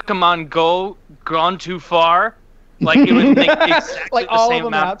Pokemon Go gone too far, like it would make exactly like the all same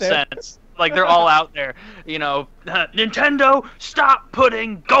of them amount of sense. Like they're all out there, Nintendo, stop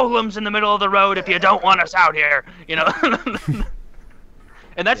putting golems in the middle of the road if you don't want us out here, And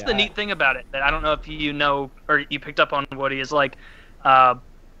that's the neat thing about it that I don't know if you know or you picked up on, Woody, is like,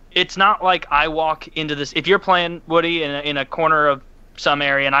 it's not like I walk into this. If you're playing, Woody, in a corner of some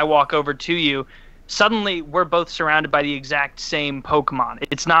area and I walk over to you, suddenly we're both surrounded by the exact same Pokemon.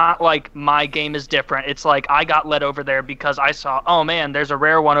 It's not like my game is different. It's like I got led over there because I saw, oh man, there's a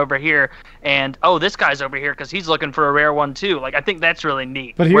rare one over here, and oh, this guy's over here because he's looking for a rare one too. Like, I think that's really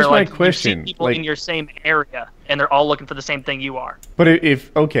neat. But here's my You question. see people in your same area, and they're all looking for the same thing you are. But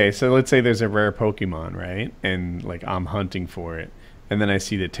so let's say there's a rare Pokemon, right? And like I'm hunting for it. And then I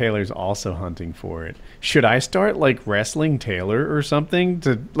see that Taylor's also hunting for it. Should I start like wrestling Taylor or something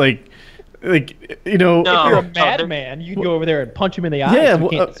to like No, if you're a madman, you'd go over there and punch him in the eye. Yeah, so you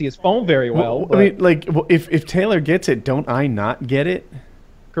can't see his phone very well. I mean, if Taylor gets it, don't I not get it?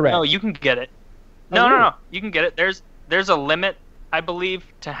 Correct. No, you can get it. No, you can get it. There's a limit, I believe,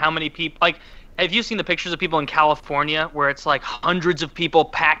 to how many people. Like, have you seen the pictures of people in California where it's like hundreds of people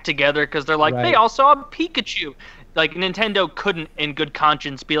packed together because they're like, they all saw a Pikachu. Like, Nintendo couldn't, in good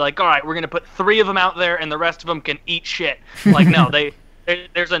conscience, be like, all right, we're gonna put 3 of them out there and the rest of them can eat shit. Like, no,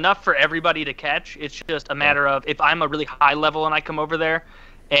 there's enough for everybody to catch. It's just a matter of if I'm a really high level and I come over there,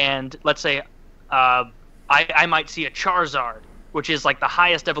 and let's say I might see a Charizard, which is like the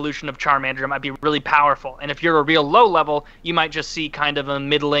highest evolution of Charmander. It might be really powerful. And if you're a real low level, you might just see kind of a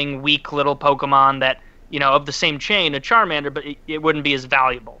middling, weak little Pokemon that, of the same chain, a Charmander, but it wouldn't be as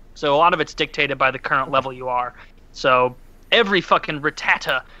valuable. So a lot of it's dictated by the current level you are. So every fucking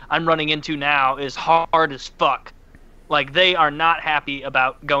Rattata I'm running into now is hard as fuck. Like, they are not happy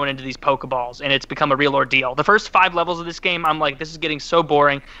about going into these Pokeballs, and it's become a real ordeal. The first 5 levels of this game, I'm like, this is getting so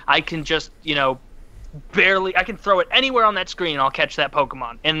boring. I can just, I can throw it anywhere on that screen and I'll catch that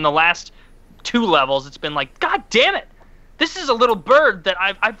Pokemon. And in the last 2 levels, it's been like, God damn it! This is a little bird that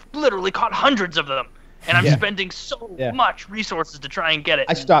I've literally caught hundreds of them, and I'm spending so much resources to try and get it.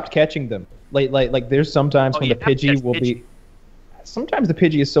 I stopped catching them. Like there's sometimes when the Pidgey will be... Sometimes the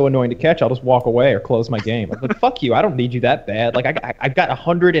Pidgey is so annoying to catch, I'll just walk away or close my game. Like, fuck you, I don't need you that bad. Like, I got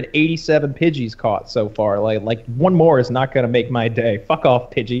 187 Pidgeys caught so far. Like one more is not going to make my day. Fuck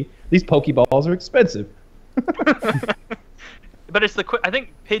off, Pidgey. These Pokeballs are expensive. But it's I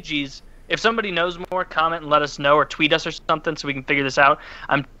think Pidgeys, if somebody knows more, comment and let us know, or tweet us or something so we can figure this out.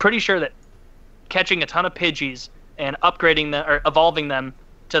 I'm pretty sure that catching a ton of Pidgeys and upgrading them, or evolving them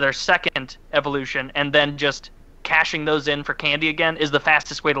to their second evolution, and then just cashing those in for candy again is the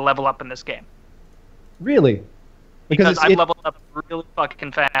fastest way to level up in this game. Really? Because I've leveled up really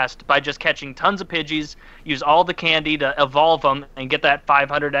fucking fast by just catching tons of Pidgeys, use all the candy to evolve them and get that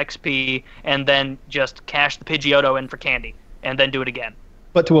 500 XP, and then just cash the Pidgeotto in for candy, and then do it again.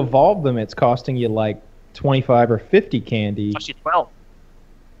 But to evolve them, it's costing you like 25 or 50 candy. It costs you 12.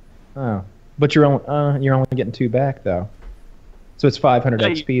 Oh, but you're only getting 2 back though. So it's 500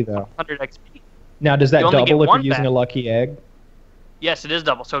 XP though. 500 XP. Now, does that double if you're using a lucky egg? Yes, it is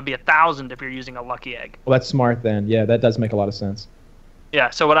double. So it'd be 1,000 if you're using a lucky egg. Well, that's smart then. Yeah, that does make a lot of sense.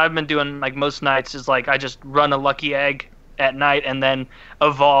 Yeah, so what I've been doing like most nights is like I just run a lucky egg at night and then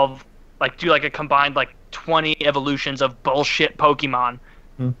evolve, like do like a combined like 20 evolutions of bullshit Pokemon.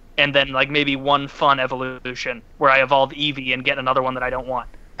 And then like maybe one fun evolution where I evolve Eevee and get another one that I don't want.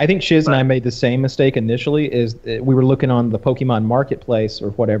 I think Shiz and I made the same mistake initially. Is we were looking on the Pokemon Marketplace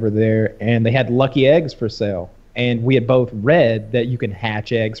or whatever there, and they had lucky eggs for sale. And we had both read that you can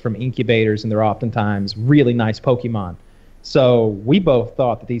hatch eggs from incubators, and they're oftentimes really nice Pokemon. So we both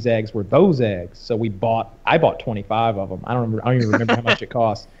thought that these eggs were those eggs. So I bought 25 of them. I don't even remember how much it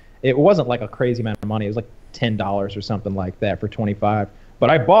cost. It wasn't like a crazy amount of money. It was like $10 or something like that for 25. But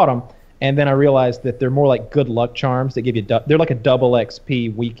I bought them, and then I realized that they're more like good luck charms that give you. They're like a double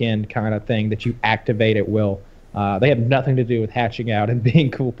XP weekend kind of thing that you activate at will. They have nothing to do with hatching out and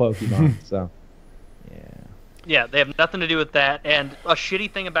being cool Pokemon. So, yeah. Yeah, they have nothing to do with that. And a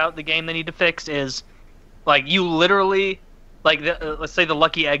shitty thing about the game they need to fix is, like, you literally, like, let's say the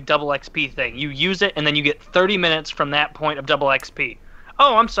Lucky Egg double XP thing. You use it, and then you get 30 minutes from that point of double XP.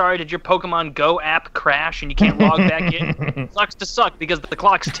 Oh, I'm sorry, did your Pokemon Go app crash and you can't log back in? Sucks to suck because the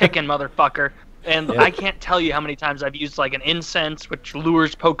clock's ticking, motherfucker. And I can't tell you how many times I've used, like, an incense, which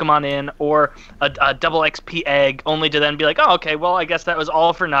lures Pokemon in, or a double XP egg, only to then be like, oh, okay, well, I guess that was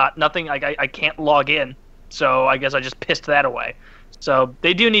all for naught. Nothing, I can't log in. So I guess I just pissed that away. So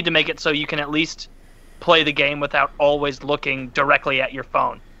they do need to make it so you can at least play the game without always looking directly at your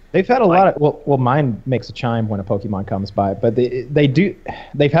phone. They've had a lot of well, mine makes a chime when a Pokemon comes by, but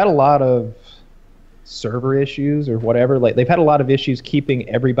they've had a lot of server issues or whatever. Like, they've had a lot of issues keeping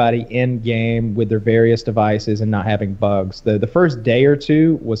everybody in game with their various devices and not having bugs. The first day or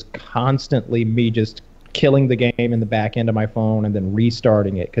two was constantly me just killing the game in the back end of my phone and then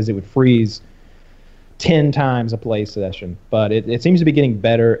restarting it because it would freeze 10 times a play session. But it seems to be getting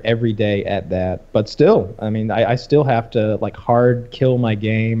better every day at that. But still, I mean, I still have to, like, hard kill my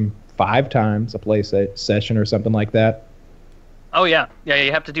game 5 times a play session or something like that. Oh, yeah. Yeah,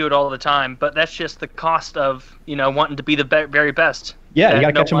 you have to do it all the time. But that's just the cost of, wanting to be the very best. Yeah, you got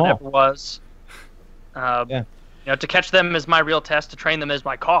to catch them all. Ever was. Yeah. To catch them is my real test. To train them is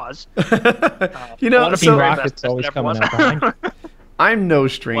my cause. Team Rocket's always coming up behind. I'm no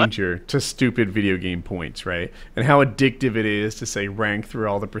stranger to stupid video game points, right? And how addictive it is to, say, rank through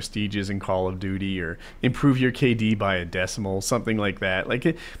all the prestiges in Call of Duty or improve your KD by a decimal, something like that.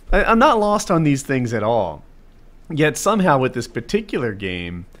 Like, I'm not lost on these things at all. Yet somehow with this particular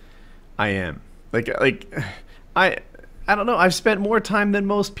game, I am. I don't know. I've spent more time than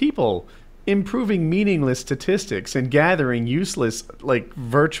most people improving meaningless statistics and gathering useless, like,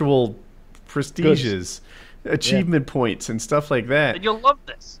 virtual prestiges. Achievement points and stuff like that. And you'll love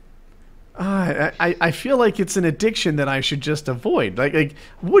this. I feel like it's an addiction that I should just avoid. Like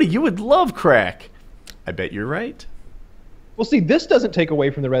Woody, you would love crack. I bet you're right. Well, see, this doesn't take away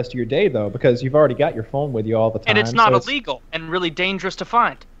from the rest of your day, though, because you've already got your phone with you all the time. And it's not illegal and really dangerous to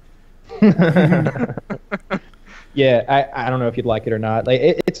find. Yeah, I don't know if you'd like it or not. Like,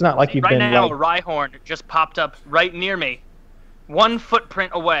 it's not like you've been right now, a Rhyhorn just popped up right near me. 1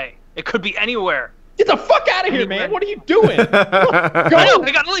 footprint away. It could be anywhere. Get the fuck out of here, man! What are you doing? Go!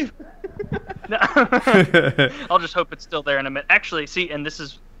 I gotta leave. I'll just hope it's still there in a minute. Actually, see, and this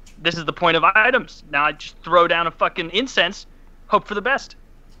is the point of items. Now I just throw down a fucking incense, hope for the best.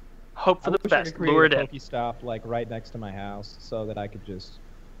 Hope for the best. Lure it in. Pokestop, like, right next to my house, so that I could just.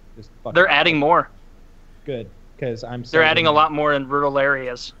 They're adding more. Good, because They're adding a lot more in rural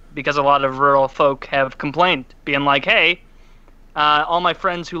areas because a lot of rural folk have complained, being like, "Hey, all my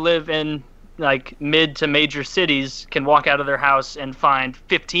friends who live in, like, mid to major cities can walk out of their house and find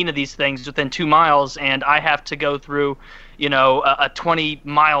 15 of these things within 2 miles, and I have to go through, a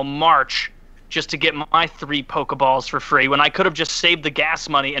 20-mile march just to get my 3 Pokeballs for free when I could have just saved the gas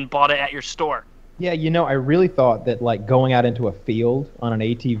money and bought it at your store." Yeah, I really thought that, like, going out into a field on an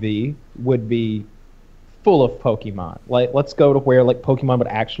ATV would be full of Pokemon. Like, let's go to where, like, Pokemon would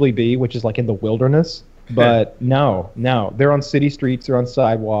actually be, which is, like, in the wilderness. But no, they're on city streets, they're on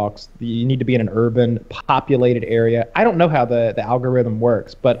sidewalks. You need to be in an urban, populated area. I don't know how the algorithm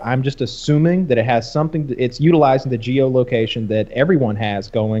works, but I'm just assuming that it has something. It's utilizing the geolocation that everyone has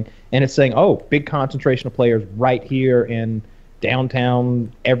going, and it's saying, oh, big concentration of players right here in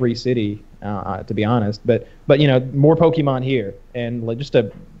downtown every city. To be honest, but more Pokemon here, and, like, just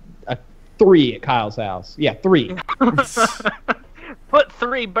a 3 at Kyle's house. Yeah, 3. Put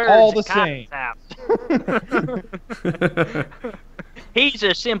 3 birds all the in same. Kyle's house. He's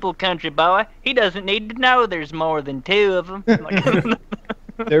a simple country boy. He doesn't need to know there's more than 2 of them.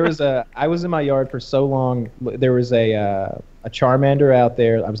 I was in my yard for so long. There was a Charmander out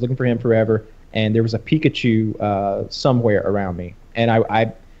there. I was looking for him forever, and there was a Pikachu somewhere around me. And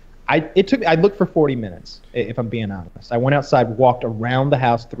I looked for 40 minutes, if I'm being honest. I went outside, walked around the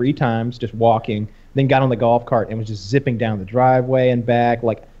house 3 times, just walking, then got on the golf cart and was just zipping down the driveway and back.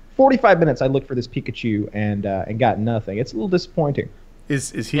 Like, 45 minutes I looked for this Pikachu and got nothing. It's a little disappointing.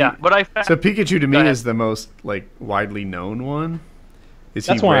 Is he? Yeah, but I found, So Pikachu to me ahead. is the most like widely known one. Is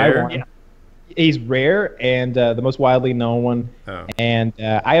That's he why I rare? want him. He's rare and the most widely known one. Oh. And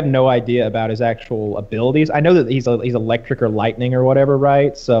I have no idea about his actual abilities. I know that he's electric or lightning or whatever,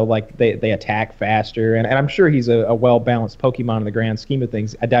 right? So like they attack faster, and I'm sure he's a well balanced Pokemon in the grand scheme of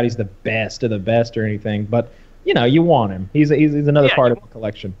things. I doubt he's the best of the best or anything, but you know you want him. He's another Yeah, part of the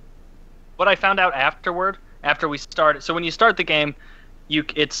collection. what I found out afterward, after we started. So when you start the game,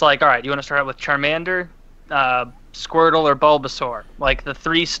 it's like, all right, you want to start out with Charmander, Squirtle, or Bulbasaur, like the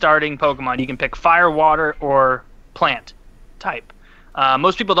 3 starting Pokemon. You can pick Fire, Water, or Plant type.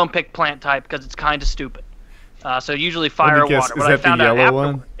 Most people don't pick Plant type because it's kind of stupid. So usually Fire or Water. Is that the yellow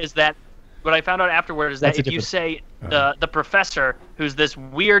one? What I found out afterward is that That's a if you different- say the professor, who's this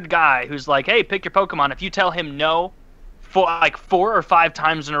weird guy who's like, hey, pick your Pokemon, if you tell him no for like 4 or 5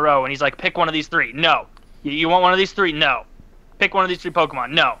 times in a row, and he's like, pick one of these 3, no. You want one of these 3? No. Pick one of these 3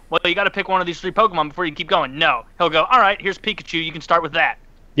 Pokemon. No. Well, you got to pick one of these 3 Pokemon before you keep going. No. He'll go, all right, here's Pikachu. You can start with that.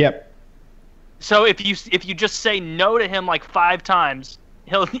 Yep. So if you just say no to him like 5 times,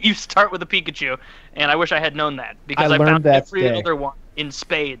 you start with a Pikachu. And I wish I had known that because I I learned found that every today. other one in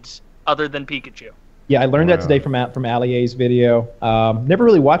spades other than Pikachu. Yeah, I learned that Wow. today from Alliier's video. Never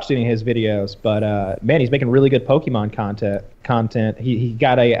really watched any of his videos, but man, he's making really good Pokemon content. He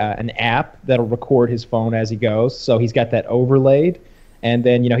got an app that'll record his phone as he goes, so he's got that overlaid. And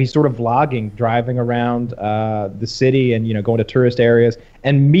then he's sort of vlogging, driving around the city and going to tourist areas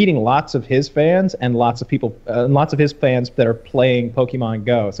and meeting lots of his fans and lots of people, lots of his fans that are playing Pokemon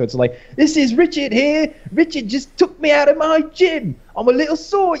Go. So it's like, this is Richard here. Richard just took me out of my gym. I'm a little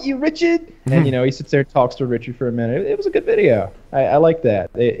sore at you, Richard. And he sits there and talks to Richard for a minute. It was a good video. I like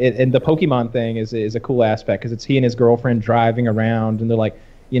that. And the Pokemon thing is a cool aspect because it's he and his girlfriend driving around and they're like,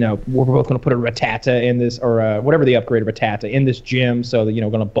 we're both going to put a Rattata in this, or whatever the upgrade of Rattata in this gym, so that we're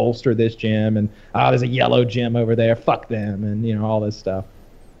going to bolster this gym. And there's a yellow gym over there. Fuck them, and all this stuff.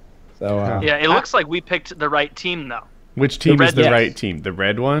 So Yeah, it looks like we picked the right team though. Which team The is red- the yes. right team? The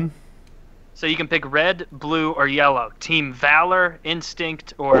red one? So you can pick red, blue, or yellow. Team Valor,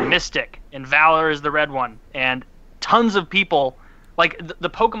 Instinct, or Mystic. And Valor is the red one. And tons of people, like the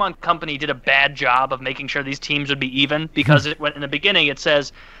Pokemon Company did a bad job of making sure these teams would be even because when in the beginning it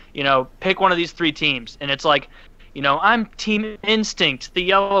says, pick one of these 3 teams. And it's like, I'm Team Instinct, the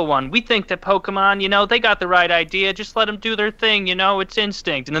yellow one. We think that Pokemon, they got the right idea. Just let them do their thing, it's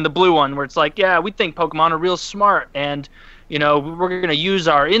Instinct. And then the blue one where it's like, yeah, we think Pokemon are real smart and we're going to use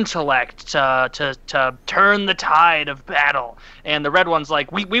our intellect to turn the tide of battle. And the red one's like,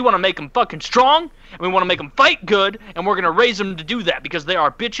 we want to make them fucking strong, and we want to make them fight good, and we're going to raise them to do that because they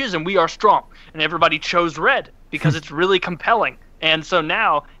are bitches and we are strong. And everybody chose red because it's really compelling. And so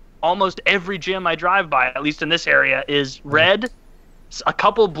now almost every gym I drive by, at least in this area, is red, a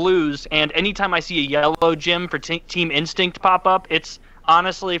couple blues, and anytime I see a yellow gym for Team Instinct pop up, it's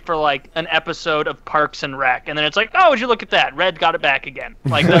honestly for like an episode of Parks and Rec, and then it's like, oh, would you look at that? Red got it back again.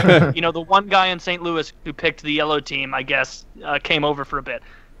 Like the one guy in St. Louis who picked the yellow team, I guess, came over for a bit.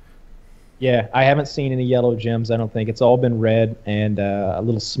 yeah, I haven't seen any yellow gyms. I don't think it's all been red and a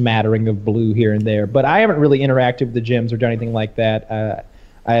little smattering of blue here and there. But I haven't really interacted with the gyms or done anything like that.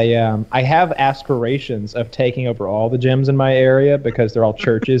 I have aspirations of taking over all the gyms in my area because they're all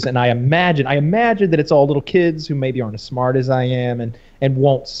churches, and I imagine that it's all little kids who maybe aren't as smart as I am and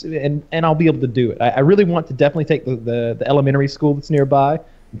won't, and I'll be able to do it. I really want to definitely take the elementary school that's nearby.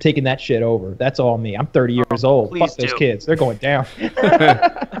 I'm taking that shit over. That's all me. I'm 30 years old. please Fuck those do. kids. They're going down.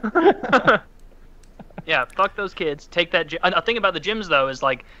 Yeah, fuck those kids. Take that. A thing about the gyms though is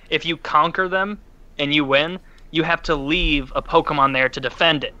like if you conquer them and you win, you have to leave a Pokemon there to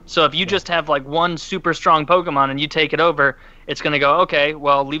defend it. So if you just have like one super strong Pokemon and you take it over, it's going to go, okay,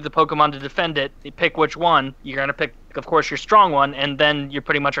 well, leave the Pokemon to defend it. You pick which one. You're going to pick, of course, your strong one, and then you're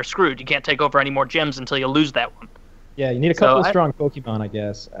pretty much are screwed. You can't take over any more gyms until you lose that one. Yeah, you need a couple of I- strong Pokemon, I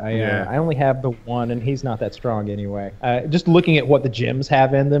guess. Yeah. I only have the one, and he's not that strong anyway. Just looking at what the gyms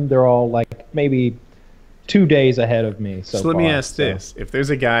have in them, they're all like maybe 2 days ahead of me. So let me far, ask so. this: if there's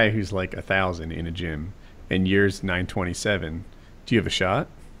a guy who's like 1,000 in a gym and yours 927, do you have a shot?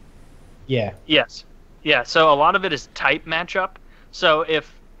 Yeah. Yes. Yeah, so a lot of it is type matchup. So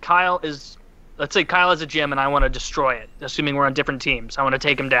if Kyle is, let's say Kyle has a gym and I want to destroy it, assuming we're on different teams, I want to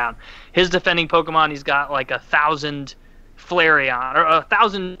take him down. His defending Pokemon, he's got like 1,000 Flareon, or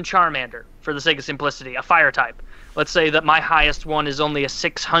 1,000 Charmander, for the sake of simplicity, a fire type. Let's say that my highest one is only a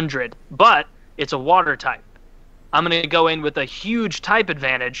 600, but it's a water type. I'm going to go in with a huge type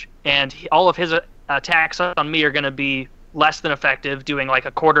advantage, and all of his attacks on me are going to be less than effective, doing like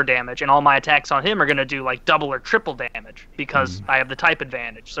a quarter damage, and all my attacks on him are going to do like double or triple damage because I have the type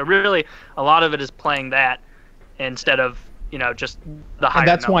advantage. So really, a lot of it is playing that instead of, you know, just the higher And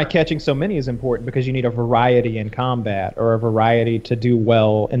that's number. why catching so many is important, because you need a variety in combat, or a variety to do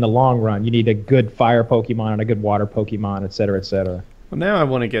well in the long run. You need a good fire Pokemon and a good water Pokemon, et cetera, et cetera. Well, now I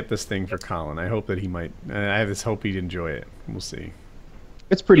want to get this thing for Colin. I hope that he might. I have this hope he'd enjoy it. We'll see.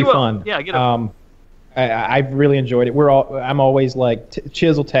 It's pretty You will. fun. Yeah, get him. I've really enjoyed it. I'm always like,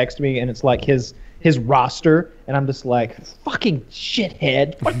 Chiz will text me, and it's like his roster, and I'm just like, fucking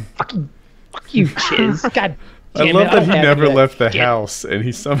shithead, fuck you, Chiz. God damn I love it, that he don't have never that left the shit. house, and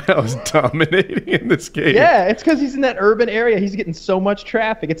he somehow is dominating in this game. Yeah, it's because he's in that urban area. He's getting so much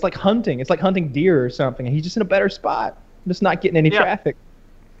traffic. It's like hunting. It's like hunting deer or something. And he's just in a better spot. Just not getting any Yeah. traffic.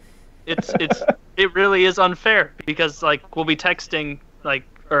 It really is unfair because like we'll be texting like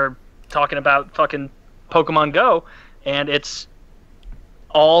or talking about fucking Pokemon Go, and it's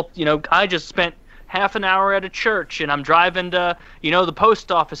all, you know, I just spent half an hour at a church and I'm driving to, you know, the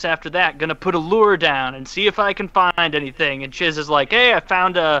post office after that, gonna put a lure down and see if I can find anything. And Chiz is like, hey, I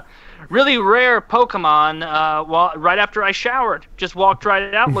found a really rare Pokemon right after I showered. Just walked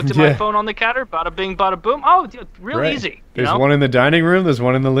right out, looked at my Yeah. phone on the counter, bada bing, bada boom. Oh, real Right. easy. You There's know? one in the dining room, there's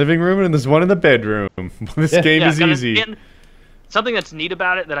one in the living room, and there's one in the bedroom. This game is kinda- easy. and something that's neat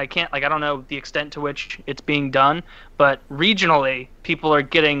about it that I can't, like, I don't know the extent to which it's being done, but regionally, people are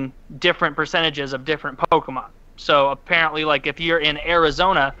getting different percentages of different Pokemon. So apparently, like, if you're in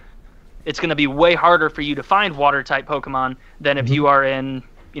Arizona, it's going to be way harder for you to find water-type Pokemon than if you are in,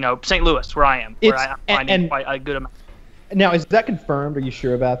 you know, St. Louis, where I am, where It's- I'm finding and- quite a good amount. Now, is that confirmed? Are you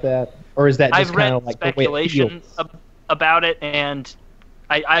sure about that? Or is that just I've kind read of like the way it speculation feels? about it, and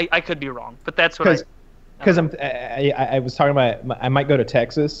I could be wrong, but that's what Because I was talking about, I might go to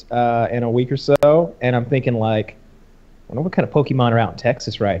Texas in a week or so, and I'm thinking like, I wonder what kind of Pokemon are out in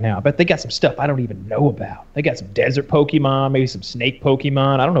Texas right now. I bet they got some stuff I don't even know about. They got some desert Pokemon, maybe some snake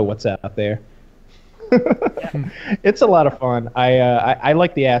Pokemon. I don't know what's out there. It's a lot of fun. I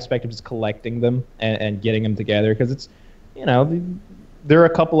like the aspect of just collecting them and getting them together, because it's, you know, there are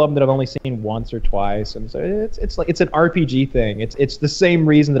a couple of them that I've only seen once or twice, and so it's like it's an RPG thing. It's the same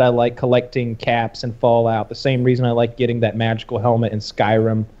reason that I like collecting caps in Fallout. The same reason I like getting that magical helmet in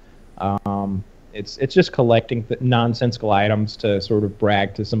Skyrim. It's just collecting nonsensical items to sort of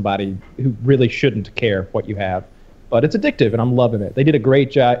brag to somebody who really shouldn't care what you have. But it's addictive, and I'm loving it. They did a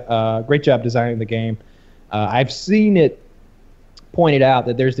great job designing the game. I've seen it pointed out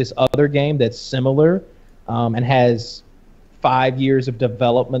that there's this other game that's similar and has 5 years of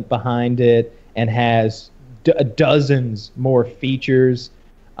development behind it and has dozens more features.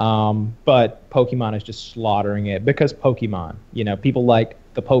 But Pokemon is just slaughtering it because Pokemon. You know, people like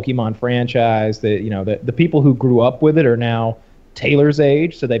the Pokemon franchise. The people who grew up with it are now Taylor's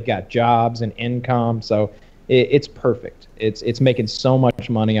age, so they've got jobs and income. So it's perfect. It's making so much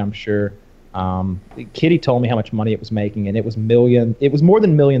money, I'm sure. Kitty told me how much money it was making, and it was more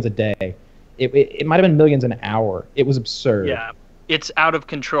than millions a day. It might have been millions an hour. It was absurd. Yeah, it's out of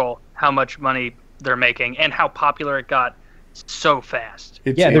control how much money they're making and how popular it got so fast.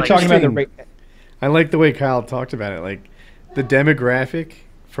 It's Yeah, they're talking about the interesting. I like the way Kyle talked about it. Like, the demographic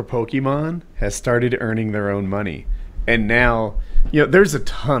for Pokemon has started earning their own money. And now, you know, there's a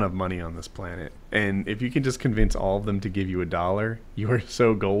ton of money on this planet. And if you can just convince all of them to give you $1, you are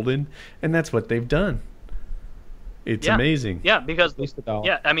so golden. And that's what they've done. It's amazing. Yeah, because At least $1.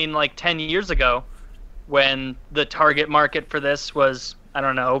 yeah, I mean, like 10 years ago, when the target market for this was, I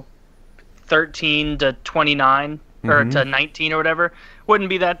don't know, 13 to 29 or to 19 or whatever, wouldn't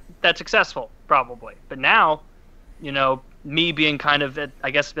be that successful probably. But now, you know, me being kind of I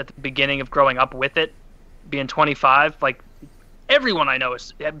guess at the beginning of growing up with it, being 25, like everyone I know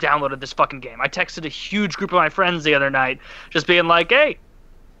has downloaded this fucking game. I texted a huge group of my friends the other night, just being like, "Hey,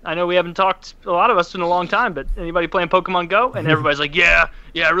 I know we haven't talked, a lot of us, in a long time, but anybody playing Pokemon Go?" And everybody's like, yeah,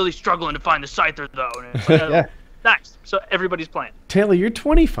 really struggling to find the Scyther, though. And it's like, Yeah. Nice. So everybody's playing. Taylor, you're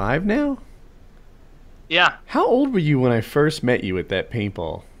 25 now? Yeah. How old were you when I first met you at that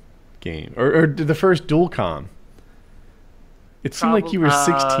paintball game? Or the first Dualcom? It seemed like you were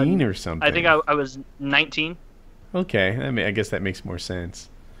 16 or something. I think I was 19. Okay, I guess that makes more sense.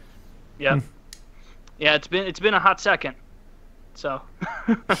 Yeah. Yeah, it's been a hot second. So,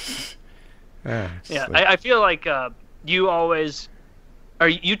 yeah, I feel like you always, or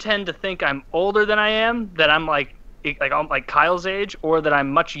you tend to think I'm older than I am, that I'm like I'm like Kyle's age, or that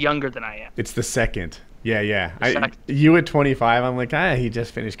I'm much younger than I am. It's the second. Yeah. Second. You at 25, I'm like, he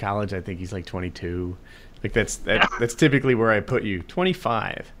just finished college. I think he's like 22. Like that's typically where I put you.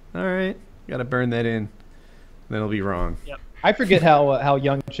 25. All right, got to burn that in. then it'll be wrong. I forget how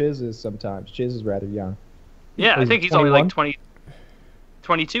young Chiz is sometimes. Chiz is rather young. Yeah, I think he's only like 22.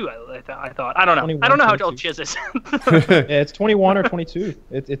 I thought. I don't know. I don't know how old Chiz is. Yeah, it's 21 or 22.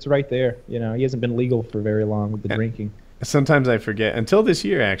 It's right there. You know, he hasn't been legal for very long with the drinking. Sometimes I forget, until this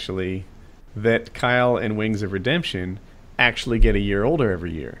year actually, that Kyle and Wings of Redemption actually get a year older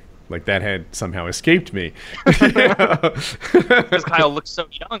every year. Like, that had somehow escaped me. Because Kyle looks so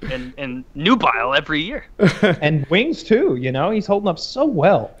young and nubile every year. And Wings too, you know, he's holding up so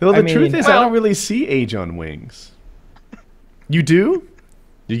well. Well, the truth is, I don't really see age on Wings. You do?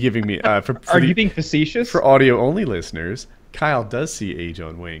 You're giving me Are you being facetious? For audio only listeners, Kyle does see age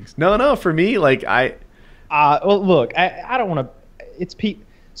on Wings. No, for me, like well, look, I don't want to. It's Pete.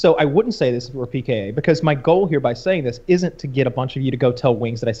 So I wouldn't say this if it were PKA, because my goal here by saying this isn't to get a bunch of you to go tell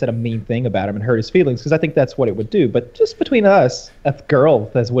Wings that I said a mean thing about him and hurt his feelings, because I think that's what it would do. But just between us, a girl,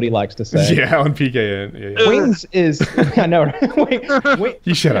 that's what he likes to say. Yeah, on PKN. Yeah. Wings is, I know.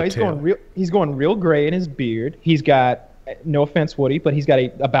 You shut up, he's going real gray in his beard. He's got, no offense, Woody, but he's got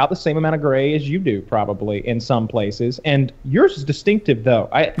about the same amount of gray as you do, probably in some places. And yours is distinctive, though.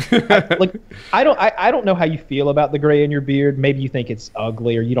 I don't know how you feel about the gray in your beard. Maybe you think it's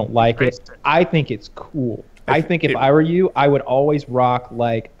ugly or you don't like it. I think it's cool. I think if I were you, I would always rock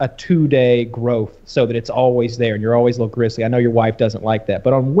like a 2-day growth so that it's always there and you're always a little gristly. I know your wife doesn't like that,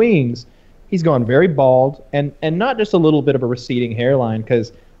 but on Wings, he's gone very bald and not just a little bit of a receding hairline,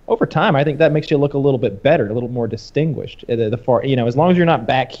 because over time, I think that makes you look a little bit better, a little more distinguished. As long as you're not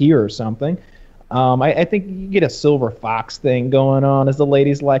back here or something. I think you get a silver fox thing going on, as the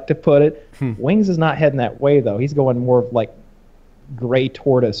ladies like to put it. Wings is not heading that way, though. He's going more of like gray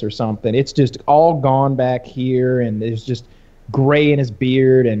tortoise or something. It's just all gone back here, and there's just gray in his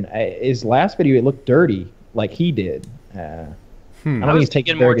beard. And his last video, it looked dirty, like he did. I don't think he's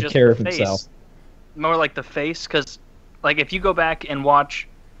taking very good care of himself. More like the face, because like if you go back and watch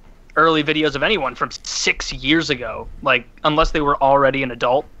early videos of anyone from 6 years ago, like unless they were already an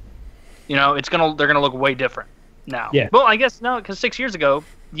adult, you know, they're gonna look way different now. Yeah. Well, I guess no, because 6 years ago,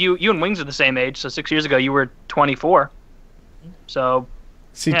 you and Wings are the same age, so 6 years ago you were 24. So,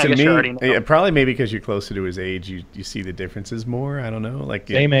 see, to me, probably maybe because you're closer to his age, you see the differences more. I don't know, like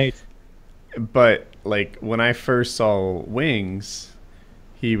same age. But like when I first saw Wings,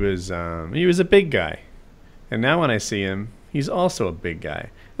 he was a big guy, and now when I see him, he's also a big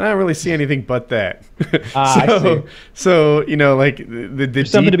guy. I don't really see anything but that. I see. So you know, like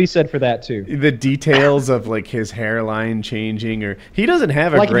there's something to be said for that too. The details of like his hairline changing, or he doesn't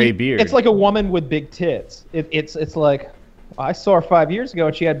have a gray beard. It's like a woman with big tits. It's like, I saw her 5 years ago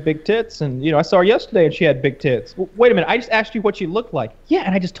and she had big tits, and you know I saw her yesterday and she had big tits. Wait a minute, I just asked you what she looked like. Yeah,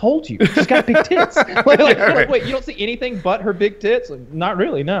 and I just told you she's got big tits. Wait, you don't see anything but her big tits? Not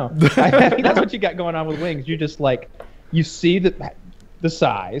really, no. I think that's what you got going on with Wings. You just like, you see the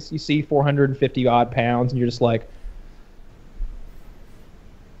size, you see 450 odd pounds, and you're just like,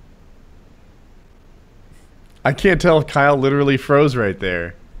 I can't tell if Kyle literally froze right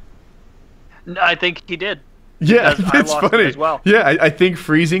there. No, I think he did. Yeah, it's funny as well. Yeah, I think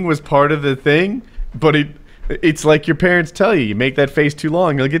freezing was part of the thing, but it's like your parents tell you make that face too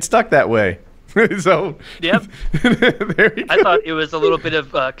long, you'll get stuck that way. So yep. There you go. I thought it was a little bit of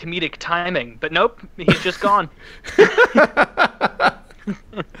comedic timing, but nope, he's just gone.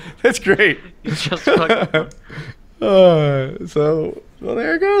 That's great. He's just fucking so well,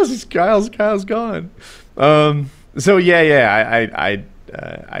 there it goes. Kyle's gone. So yeah. I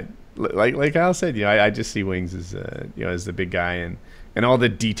like Kyle said, you know, I just see Wings as as the big guy, and all the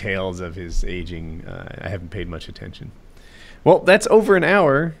details of his aging. I haven't paid much attention. Well, that's over an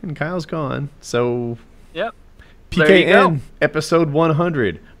hour, and Kyle's gone. So yep. PKN episode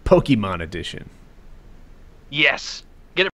 100, Pokemon edition. Yes.